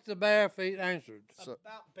He wants the bare feet answered. So-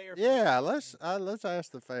 about bear. Yeah, let's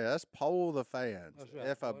ask the fans. Let's poll the fans. That's right,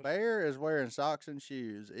 If a boys. bear is wearing socks and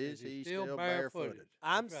shoes, is he still barefooted?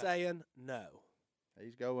 I'm That's right. saying no.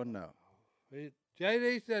 He's going no.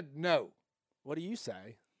 JD said no. What do you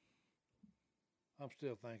say? I'm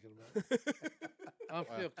still thinking about it. I'm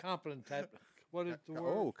still contemplating. What is the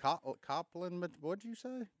word? Oh, Copland, what'd you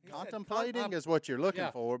say? said Contemplating is what you're looking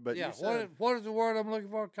Yeah, for, but yeah. you said, What is the word I'm looking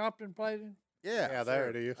for? Contemplating. yeah, Yeah, there sure.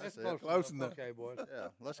 it is. That's That's it. Close enough. Okay, boys. Yeah,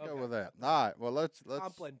 let's go Okay. with that. All right, well, let's.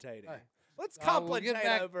 Contemplating. Hey, Let's I will contemplate get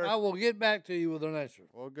back. over. I will get back to you with an answer.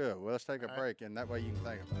 Well, good. Well, let's take a All right. break, and that way you can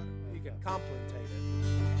think about it. You can contemplate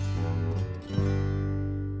it.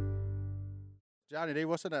 Johnny D,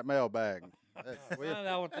 what's in that mailbag? we, Find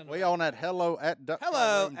out what's in the we on that hello at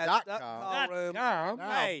Hello at duckcallroom.com. Duck Call Room. Tom.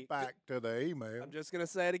 Now Hey, back to the email. I'm just gonna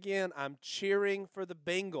say it again. I'm cheering for the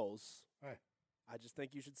Bengals. Hey. I just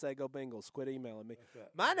think you should say go Bengals. Quit emailing me. That's right.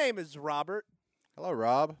 My name is Robert. Hello,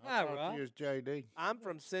 Rob. Hi, I thought Rob. you was JD. I'm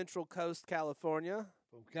from Central Coast, California.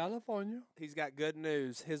 From California. He's got good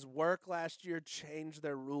news. His work last year changed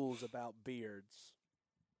their rules about beards.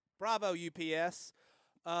 Bravo, UPS.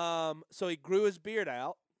 So he grew his beard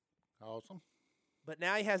out, Awesome. but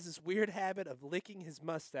now he has this weird habit of licking his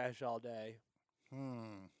mustache all day,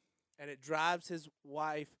 and it drives his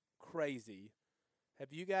wife crazy.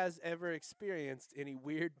 Have you guys ever experienced any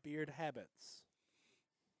weird beard habits?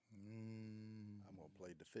 I'm gonna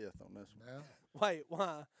plead the fifth on this one. Yeah. Wait,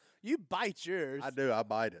 why? You bite yours. I do. I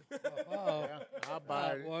bite it. Oh, I'll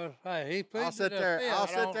buy it. well, hey, he I'll pleaded sit the there. fifth. I'll I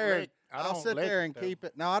sit don't there. lick- I I'll don't sit lick there it, and though. keep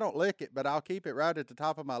it. No, I don't lick it, but I'll keep it right at the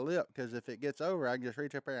top of my lip because if it gets over, I can just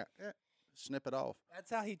reach up there and snip it off.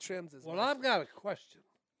 That's how he trims his Well, mustache. I've got a question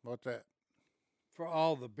What's that? for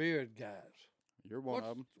all the beard guys. You're one of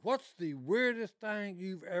them. What's the weirdest thing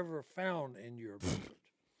you've ever found in your beard?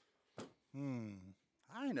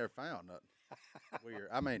 I ain't never found nothing weird.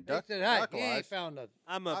 I mean, He duck, said, hey, duck he ain't lice. found nothing.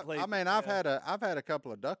 I'm a I mean, I've had a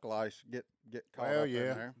couple of duck lice get caught Well, up in yeah.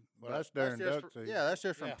 there. Well, But that's during just duck fr- season. Yeah, that's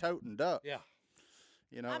just from Yeah. toting duck. Yeah.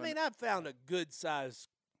 You know. I and mean, I've found a good size,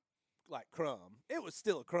 like crumb. It was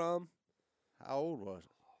still a crumb. how old was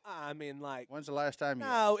it? I mean, like When's the last time you?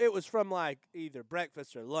 no, it was from like either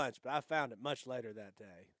breakfast or lunch, but I found it much later that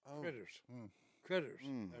day. Critters. Mm. Critters.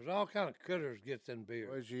 Mm. There's all kind of critters gets in beard.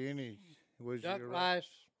 Was you any? Was Duck you? lice,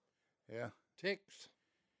 Yeah. ticks.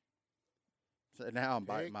 So now I'm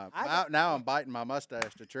biting Pig. my I got- now I'm biting my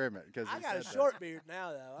mustache to trim it because I got a short beard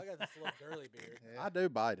now, though. I got this little curly beard. I do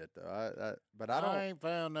bite it though. but I don't. ain't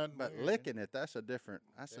found nothing. But weird. licking it, that's a different.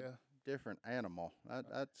 That's Yeah. a different animal.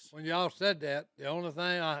 That's When y'all said that, the only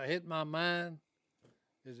thing I hit my mind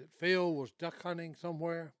is that Phil was duck hunting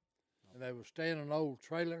somewhere, and they were staying in an old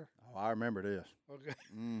trailer. oh, I remember this. Okay.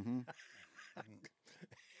 Mm-hmm.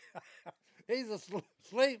 He's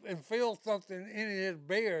asleep and feels something in his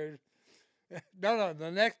beard. No,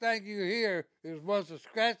 the next thing you hear is a bunch of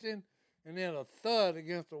scratching and then a thud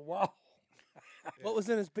against the wall. What was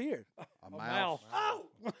in his beard? A A mouse. mouse. Oh!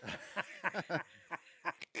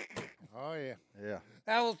 Oh yeah. Yeah.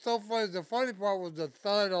 That was so funny. The funny part was the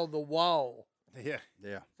thud on the wall. Yeah.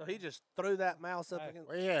 Yeah. So he just threw that mouse up Hey. against.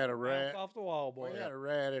 We had a rat. Mouse off the wall, boy. We had a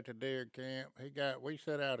rat at the deer camp. We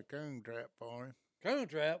set out a coon trap for him. Coon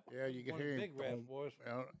trap. Yeah, you can One of hear the him big rats, boom, boys.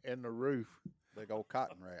 in the roof. Big old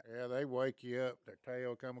cotton rat. Yeah, they wake you up. Their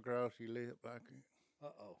tail come across your lip like.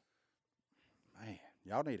 Uh-oh. Man,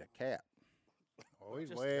 y'all need a cat. Oh, he's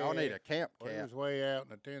Just- way. Y'all need a camp Well, he cat. was way out in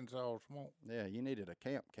the Tinsall swamp, Yeah, you needed a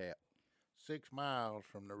camp cat. 6 miles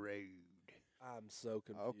from the road. I'm so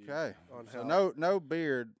confused. Okay. On So how no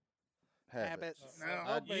beard habits. habits.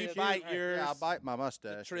 No, You beard. bite Hey, yours. Yeah, I bite my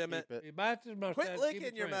mustache. to trim keep He bites his mustache. Quit keep licking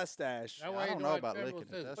it your trimmed. mustache. That I way you don't don't know have about terrible licking it.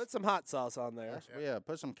 scissors. That's- Put some hot sauce on there. Yeah,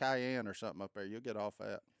 put some cayenne or something up there. You'll get all fat.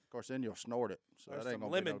 Of course, then you'll snort it. So Or that ain't some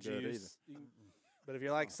gonna lemon be no good either. juice. But if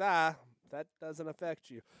you're like Si, that doesn't affect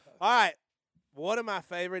you. All right. One of my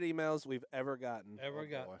favorite emails we've ever gotten. Ever Oh,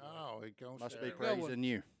 got. boy. Oh, he gonna Must share be it. Good one. praising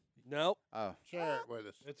you. Nope. Oh, Share it with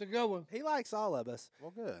us. It's a good one. He likes all of us.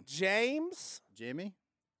 well, good. James Jimmy.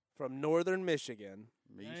 from Northern Michigan.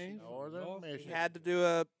 Mishi. James Northern North Michigan. He had to do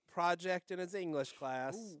a project in his English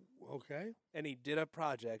class, Ooh, okay. and he did a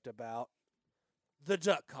project about the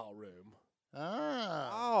duck call room. Ah.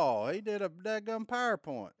 Oh, he did a daggum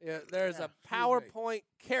PowerPoint. Yeah, there's Yeah, a excuse me. PowerPoint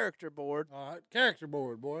character board All right. Character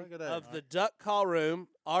board, boy. Look at that. of the duck call room.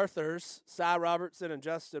 Arthur's, Cy Robertson, and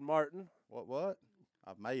Justin Martin. What?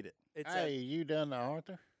 I've made it. It's Hey, you done the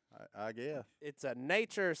Arthur? I guess. it's a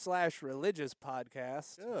nature/religious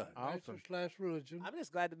podcast. Good. Awesome. Nature/religion. I'm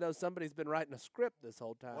just glad to know somebody's been writing a script this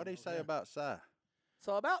whole time. What did he say about Si?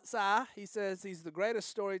 So about Cy, he says he's the greatest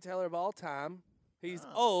storyteller of all time. He's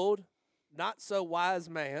Ah. old, not so wise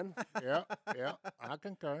man. Yeah, yeah, I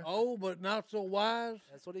concur. Oh, but not so wise.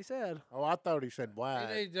 That's what he said. Oh, I thought he said He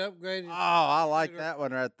why. needs to upgrade Oh, his I like that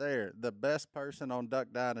one right there. The best person on Duck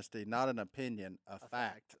Dynasty, not an opinion, a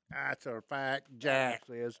fact. That's a fact, That Jack.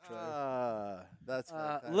 actually is true. That's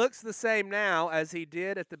fantastic. Looks the same now as he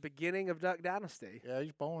did at the beginning of Duck Dynasty. Yeah,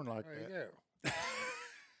 he's born like There you that. go.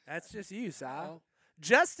 That's just you, Si. Oh.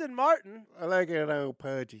 Justin Martin I like that old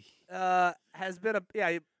pudgy. has been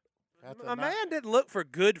That's a man didn't look for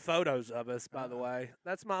good photos of us, by the way.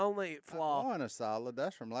 That's my only flaw. One is solid.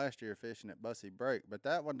 That's from last year fishing at Bussy Break. But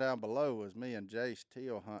that one down below was me and Jace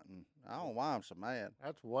teal hunting. I don't know why I'm so mad.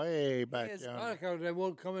 That's way back is- yonder. Because they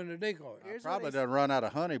won't come in the decoy. Here's what Probably he done run out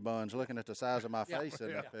of honey buns looking at the size of my Yeah, face in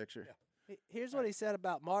yeah, that picture. Here's what he said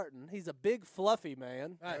about Martin. He's a big, fluffy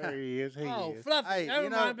man. There he is. He Oh, is. Fluffy. Hey, that you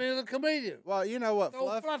know- reminds me of the comedian. Well, you know what,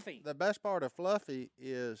 So Fluffy. The best part of Fluffy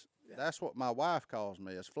is that's what my wife calls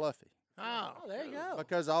me is Fluffy. Oh, Oh, there you go.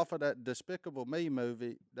 Because off of that Despicable Me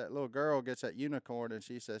movie, that little girl gets that unicorn and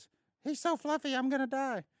she says, "He's so fluffy, I'm gonna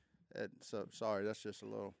die." And so sorry, that's just a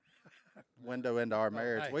little window into our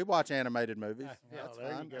marriage. hey. We watch animated movies. Yeah, That's there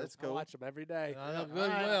you fine. go. That's I cool. watch them every day. And I know Yeah, good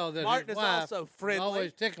I- well that Martin his is wife also is friendly.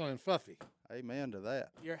 always tickling Fluffy. Amen to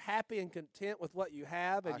that. You're happy and content with what you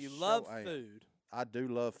have, and I you sure love am. food. I do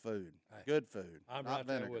love food. Hey, Good food. I'm not right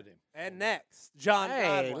there vinegar. with him. And next, John Hey,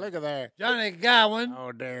 Godwin. look at that. Johnny Gowan.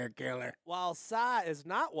 Oh, Derek Killer. While Cy is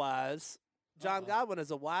not wise, John Uh-oh. Godwin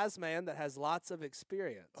is a wise man that has lots of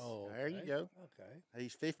experience. Oh, There you okay, go. Okay.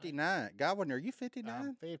 He's 59. Godwin, are you I'm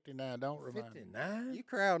 59? 59. Don't remind me. 59. You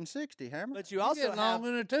crowding 60, Hammer. But you You also get have, long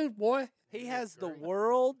in the tooth, boy. he has the Great.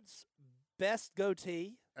 world's best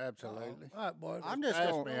goatee. Absolutely. All right, boy. I'm just Ask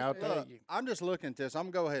going. me, I'll tell you. I'm just looking at this.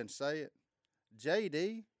 I'm gonna go ahead and say it.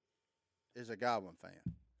 JD is a Godwin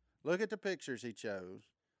fan. Look at the pictures he chose.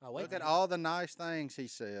 Oh, wait, Look at all the nice things he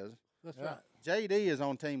says. That's Yeah. right. JD is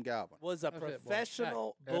on Team Godwin. was a That's it, boy.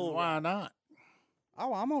 professional And bull why rider. not?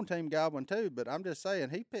 Oh, I'm on Team Godwin too, but I'm just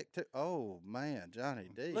saying he picked two. Oh man, Johnny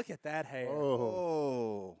D. Look at that hair. Oh,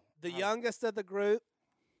 Oh, The youngest of the group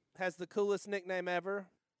has the coolest nickname ever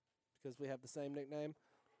because we have the same nickname.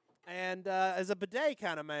 And is a bidet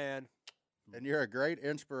kind of man. and you're a great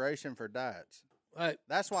inspiration for diets. Hey,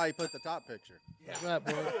 That's why he put the top picture. that's right,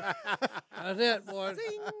 boy. That's it, boy.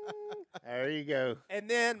 there you go. And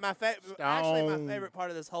then actually my Stone. favorite part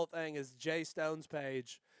of this whole thing is Jay Stone's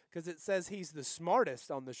page because it says he's the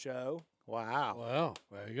smartest on the show. Wow. Well,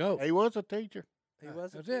 there you go. He was a teacher. He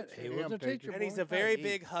was a That's it. teacher. He Yeah, was a I'm taking- teacher. And he's boy. a very Hey,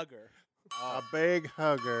 big hugger. A big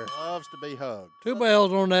hugger. Loves to be hugged. Two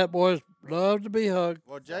bells on that, boys. Love to be hugged.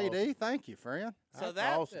 Well, JD, thank you, friend. So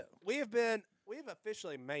That's awesome. we've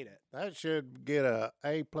officially made it. That should get a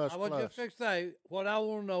A plus I was plus. just fixing to say, what I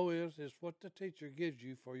want to know is what the teacher gives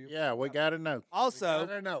you for your. Yeah, we got to know. Also, I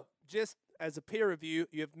don't know. just as a peer review,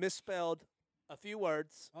 you have misspelled a few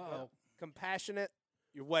words. Uh-oh. Compassionate,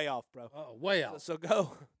 you're way off, bro. Way So, out. so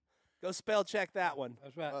go spell check that one.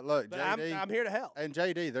 That's right. But look, But JD, I'm here to help. and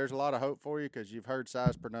JD, there's a lot of hope for you because you've heard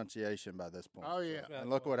Si's pronunciation by this point. Oh, yeah. And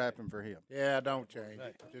look what happened for him. Yeah, don't change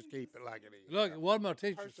it. Just keep it like it is. Look, it wasn't my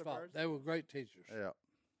teacher's Perseverance. fault. They were great teachers. Yeah.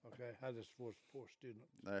 Okay, I just was a poor student.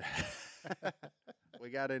 There. We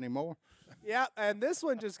got any more? Yeah, and this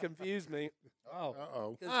one just confused me. Oh.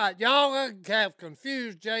 Uh-oh. All right, y'all have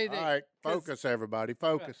confused JD. All right, focus, everybody.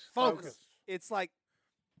 Focus. Focus. It's like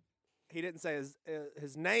he didn't say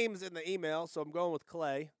his name's in the email, so I'm going with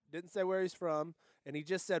Clay. Didn't say where he's from, and he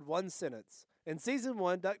just said one sentence. In season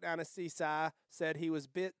 1, Duck Dynasty, Cy said he was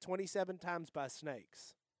bit 27 times by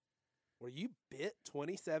snakes. Were you bit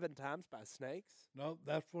 27 times by snakes? No,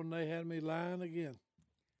 that's when they had me lying again.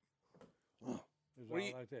 It was Were all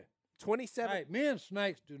you- like that. 27. Hey, me and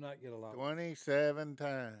snakes do not get along. 27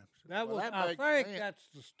 times. That Well, was, that I makes think sense. that's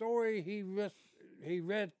the story he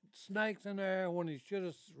read snakes in there when he should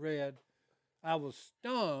have read. I was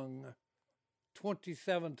stung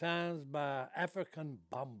 27 times by African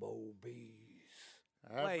bumblebees.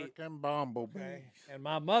 African bumblebees. Okay. And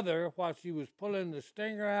my mother, while she was pulling the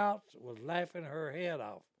stinger out, was laughing her head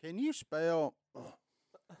off. Can you spell Bomb-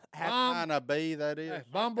 kind of B that is? Hey,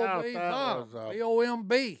 bumblebee, that bomb, was,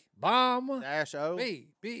 B-O-M-B, bomb, Dash O? B,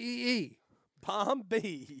 B-E-E, Bomb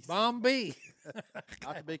bees. bomb B.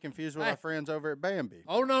 Not to be confused with our friends over at Bambi.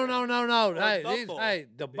 Oh no! Hey, these, bumble. hey,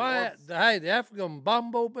 the African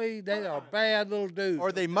bumblebee, they are bad little dudes.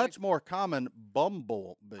 Or the much more common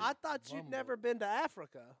bumblebee. I thought you'd never been to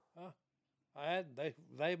Africa. I had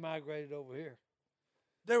they migrated over here.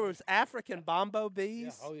 There was African bombo Yeah,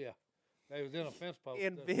 bees. oh yeah, they was in a fence post.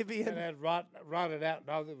 In that- Vivian? that had rotted out.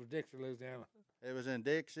 No, it was Dixie, Louisiana. It was in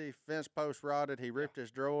Dixie, fence post rotted. He ripped his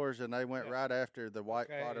drawers, and they went Yeah. right after the white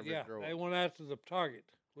Okay, part of yeah, his drawers. they went after the target,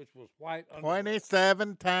 which was white.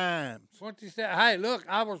 27 times. 27. Hey, look,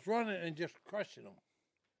 I was running and just crushing them.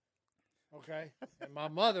 Okay, and my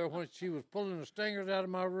mother, when she was pulling the stingers out of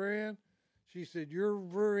my rear end, she said, "Your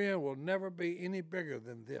rear end will never be any bigger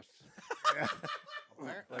than this."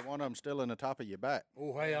 Apparently, one of them still in the top of your back.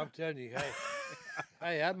 Oh, hey, I'm telling you,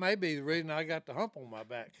 hey, that may be the reason I got the hump on my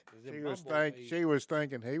back. 'cause them bumblebees. She was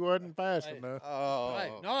thinking he wasn't fast Hey. enough. Oh,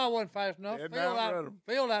 Hey, no, I wasn't fast enough. Did Phil not run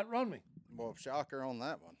 'em. outrun me. well, shocker on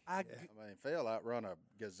that one. I, I mean, Phil outrun a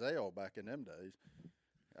gazelle back in them days.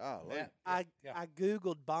 Golly. Yeah. I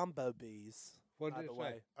googled bombo bees. What By did the it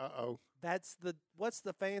way, say? Uh-oh. that's what's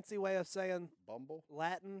the fancy way of saying Bumble?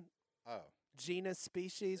 Latin Oh, genus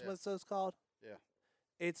species? Yeah. What's those called? Yeah.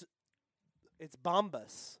 It's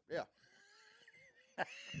bombus. yeah.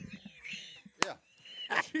 Yeah.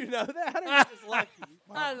 You know that? Or you just lucky?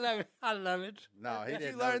 I love it. I love it. No, he Did you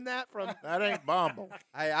didn't know. learn that from? That ain't Bumble.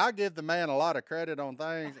 Hey, I give the man a lot of credit on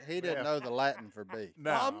things. He didn't Yeah. know the Latin for bee.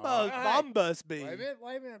 No. Bombus bee.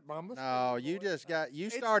 Wait a minute, Mama. No, you just got you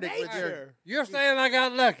It's started with your. nature. You're saying I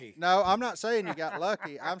got lucky. No, I'm not saying you got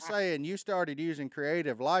lucky. I'm saying you started using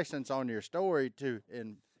creative license on your story to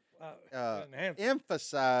Enhance it.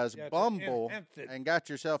 emphasize Yeah, to Bumble enhance it. and got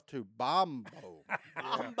yourself to Bombo.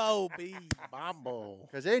 Bumblebee. Bumble.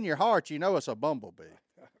 Because in your heart, you know it's a bumblebee.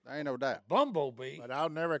 There ain't no doubt. Bumblebee. But I'll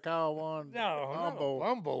never call one No, not a Bumble.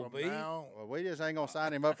 bumblebee. from now Well, we just ain't going to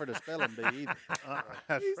sign him up for the spelling bee either. on.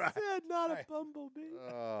 That's He right. said not Hey. a bumblebee.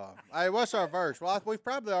 Hey, what's our verse? Well, we've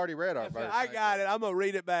probably already read our verse. I got it. I'm gonna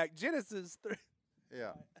read it back. Genesis 3.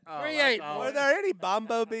 Yeah, Oh, 3-8, that's all. Were there any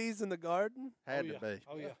bumblebees in the garden? had oh, to yeah. be.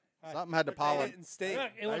 Oh, yeah. Hey, Something had to They pollen. didn't stink.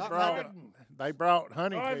 Look, it They was brought, garden. they brought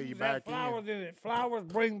honey to Gardens you had back flowers in. in it. Flowers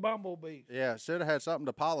bring bumblebees. Yeah, should have had something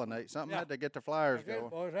to pollinate. Something Yeah. had to get the flowers That's it, going.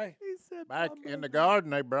 boys, hey. He said Back in the bumblebee. garden,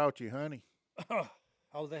 they brought you honey.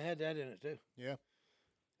 Oh, they had that in it, too. Yeah.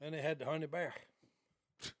 And they had the honey bear.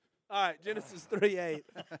 All right, Genesis 3:8.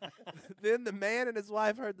 Then the man and his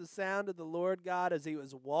wife heard the sound of the Lord God as he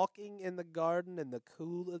was walking in the garden in the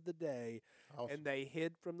cool of the day, Awesome. and they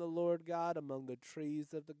hid from the Lord God among the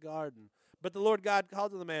trees of the garden. But the Lord God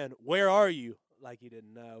called to the man, "Where are you?" Like he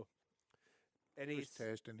didn't know. And He he was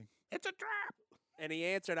testing him. It's a trap. and he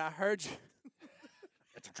answered, "I heard you."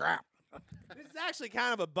 It's a trap. This is actually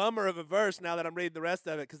kind of a bummer of a verse now that I'm reading the rest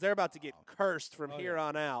of it because they're about to get cursed from Oh, here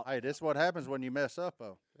on out. Hey, this is what happens when you mess up,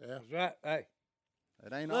 though. Yeah. That's right. Hey.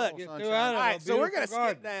 It ain't Look, all Get sunshine. through out All of right, a so we're gonna beautiful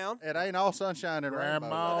skip garden. down. It ain't all sunshine and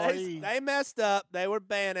Grandma. rainbows. They messed up. They were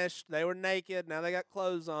banished. They were naked. Now they got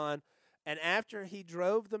clothes on. And after he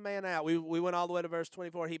drove the man out, we went all the way to verse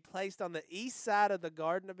 24. He placed on the east side of the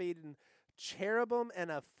Garden of Eden cherubim and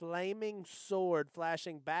a flaming sword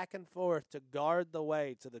flashing back and forth to guard the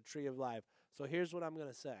way to the tree of life. So here's what I'm going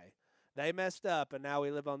to say. They messed up, and now we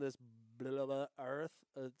live on this blah, blah, blah earth.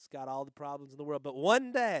 It's got all the problems in the world. But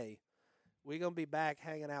one day, we're going to be back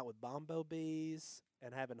hanging out with bumblebees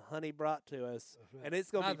and having honey brought to us. That's right. And it's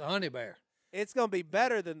going to Not be the honey bear. it's going to be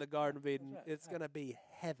better than the Garden of Eden. right. It's going to be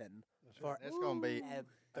heaven for It's going to be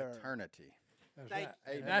ever. eternity. That's Thank right.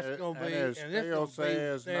 you. And that's going to be, as and this Phil going to be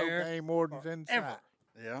says, no there game wardens in forever.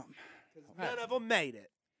 sight. Yeah. None of them made it.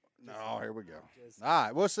 No, here we go. Just- All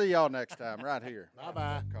right, we'll see y'all next time right here.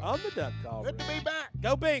 Bye-bye. On the duck call. Good to be back.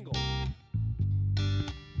 Go Bengals.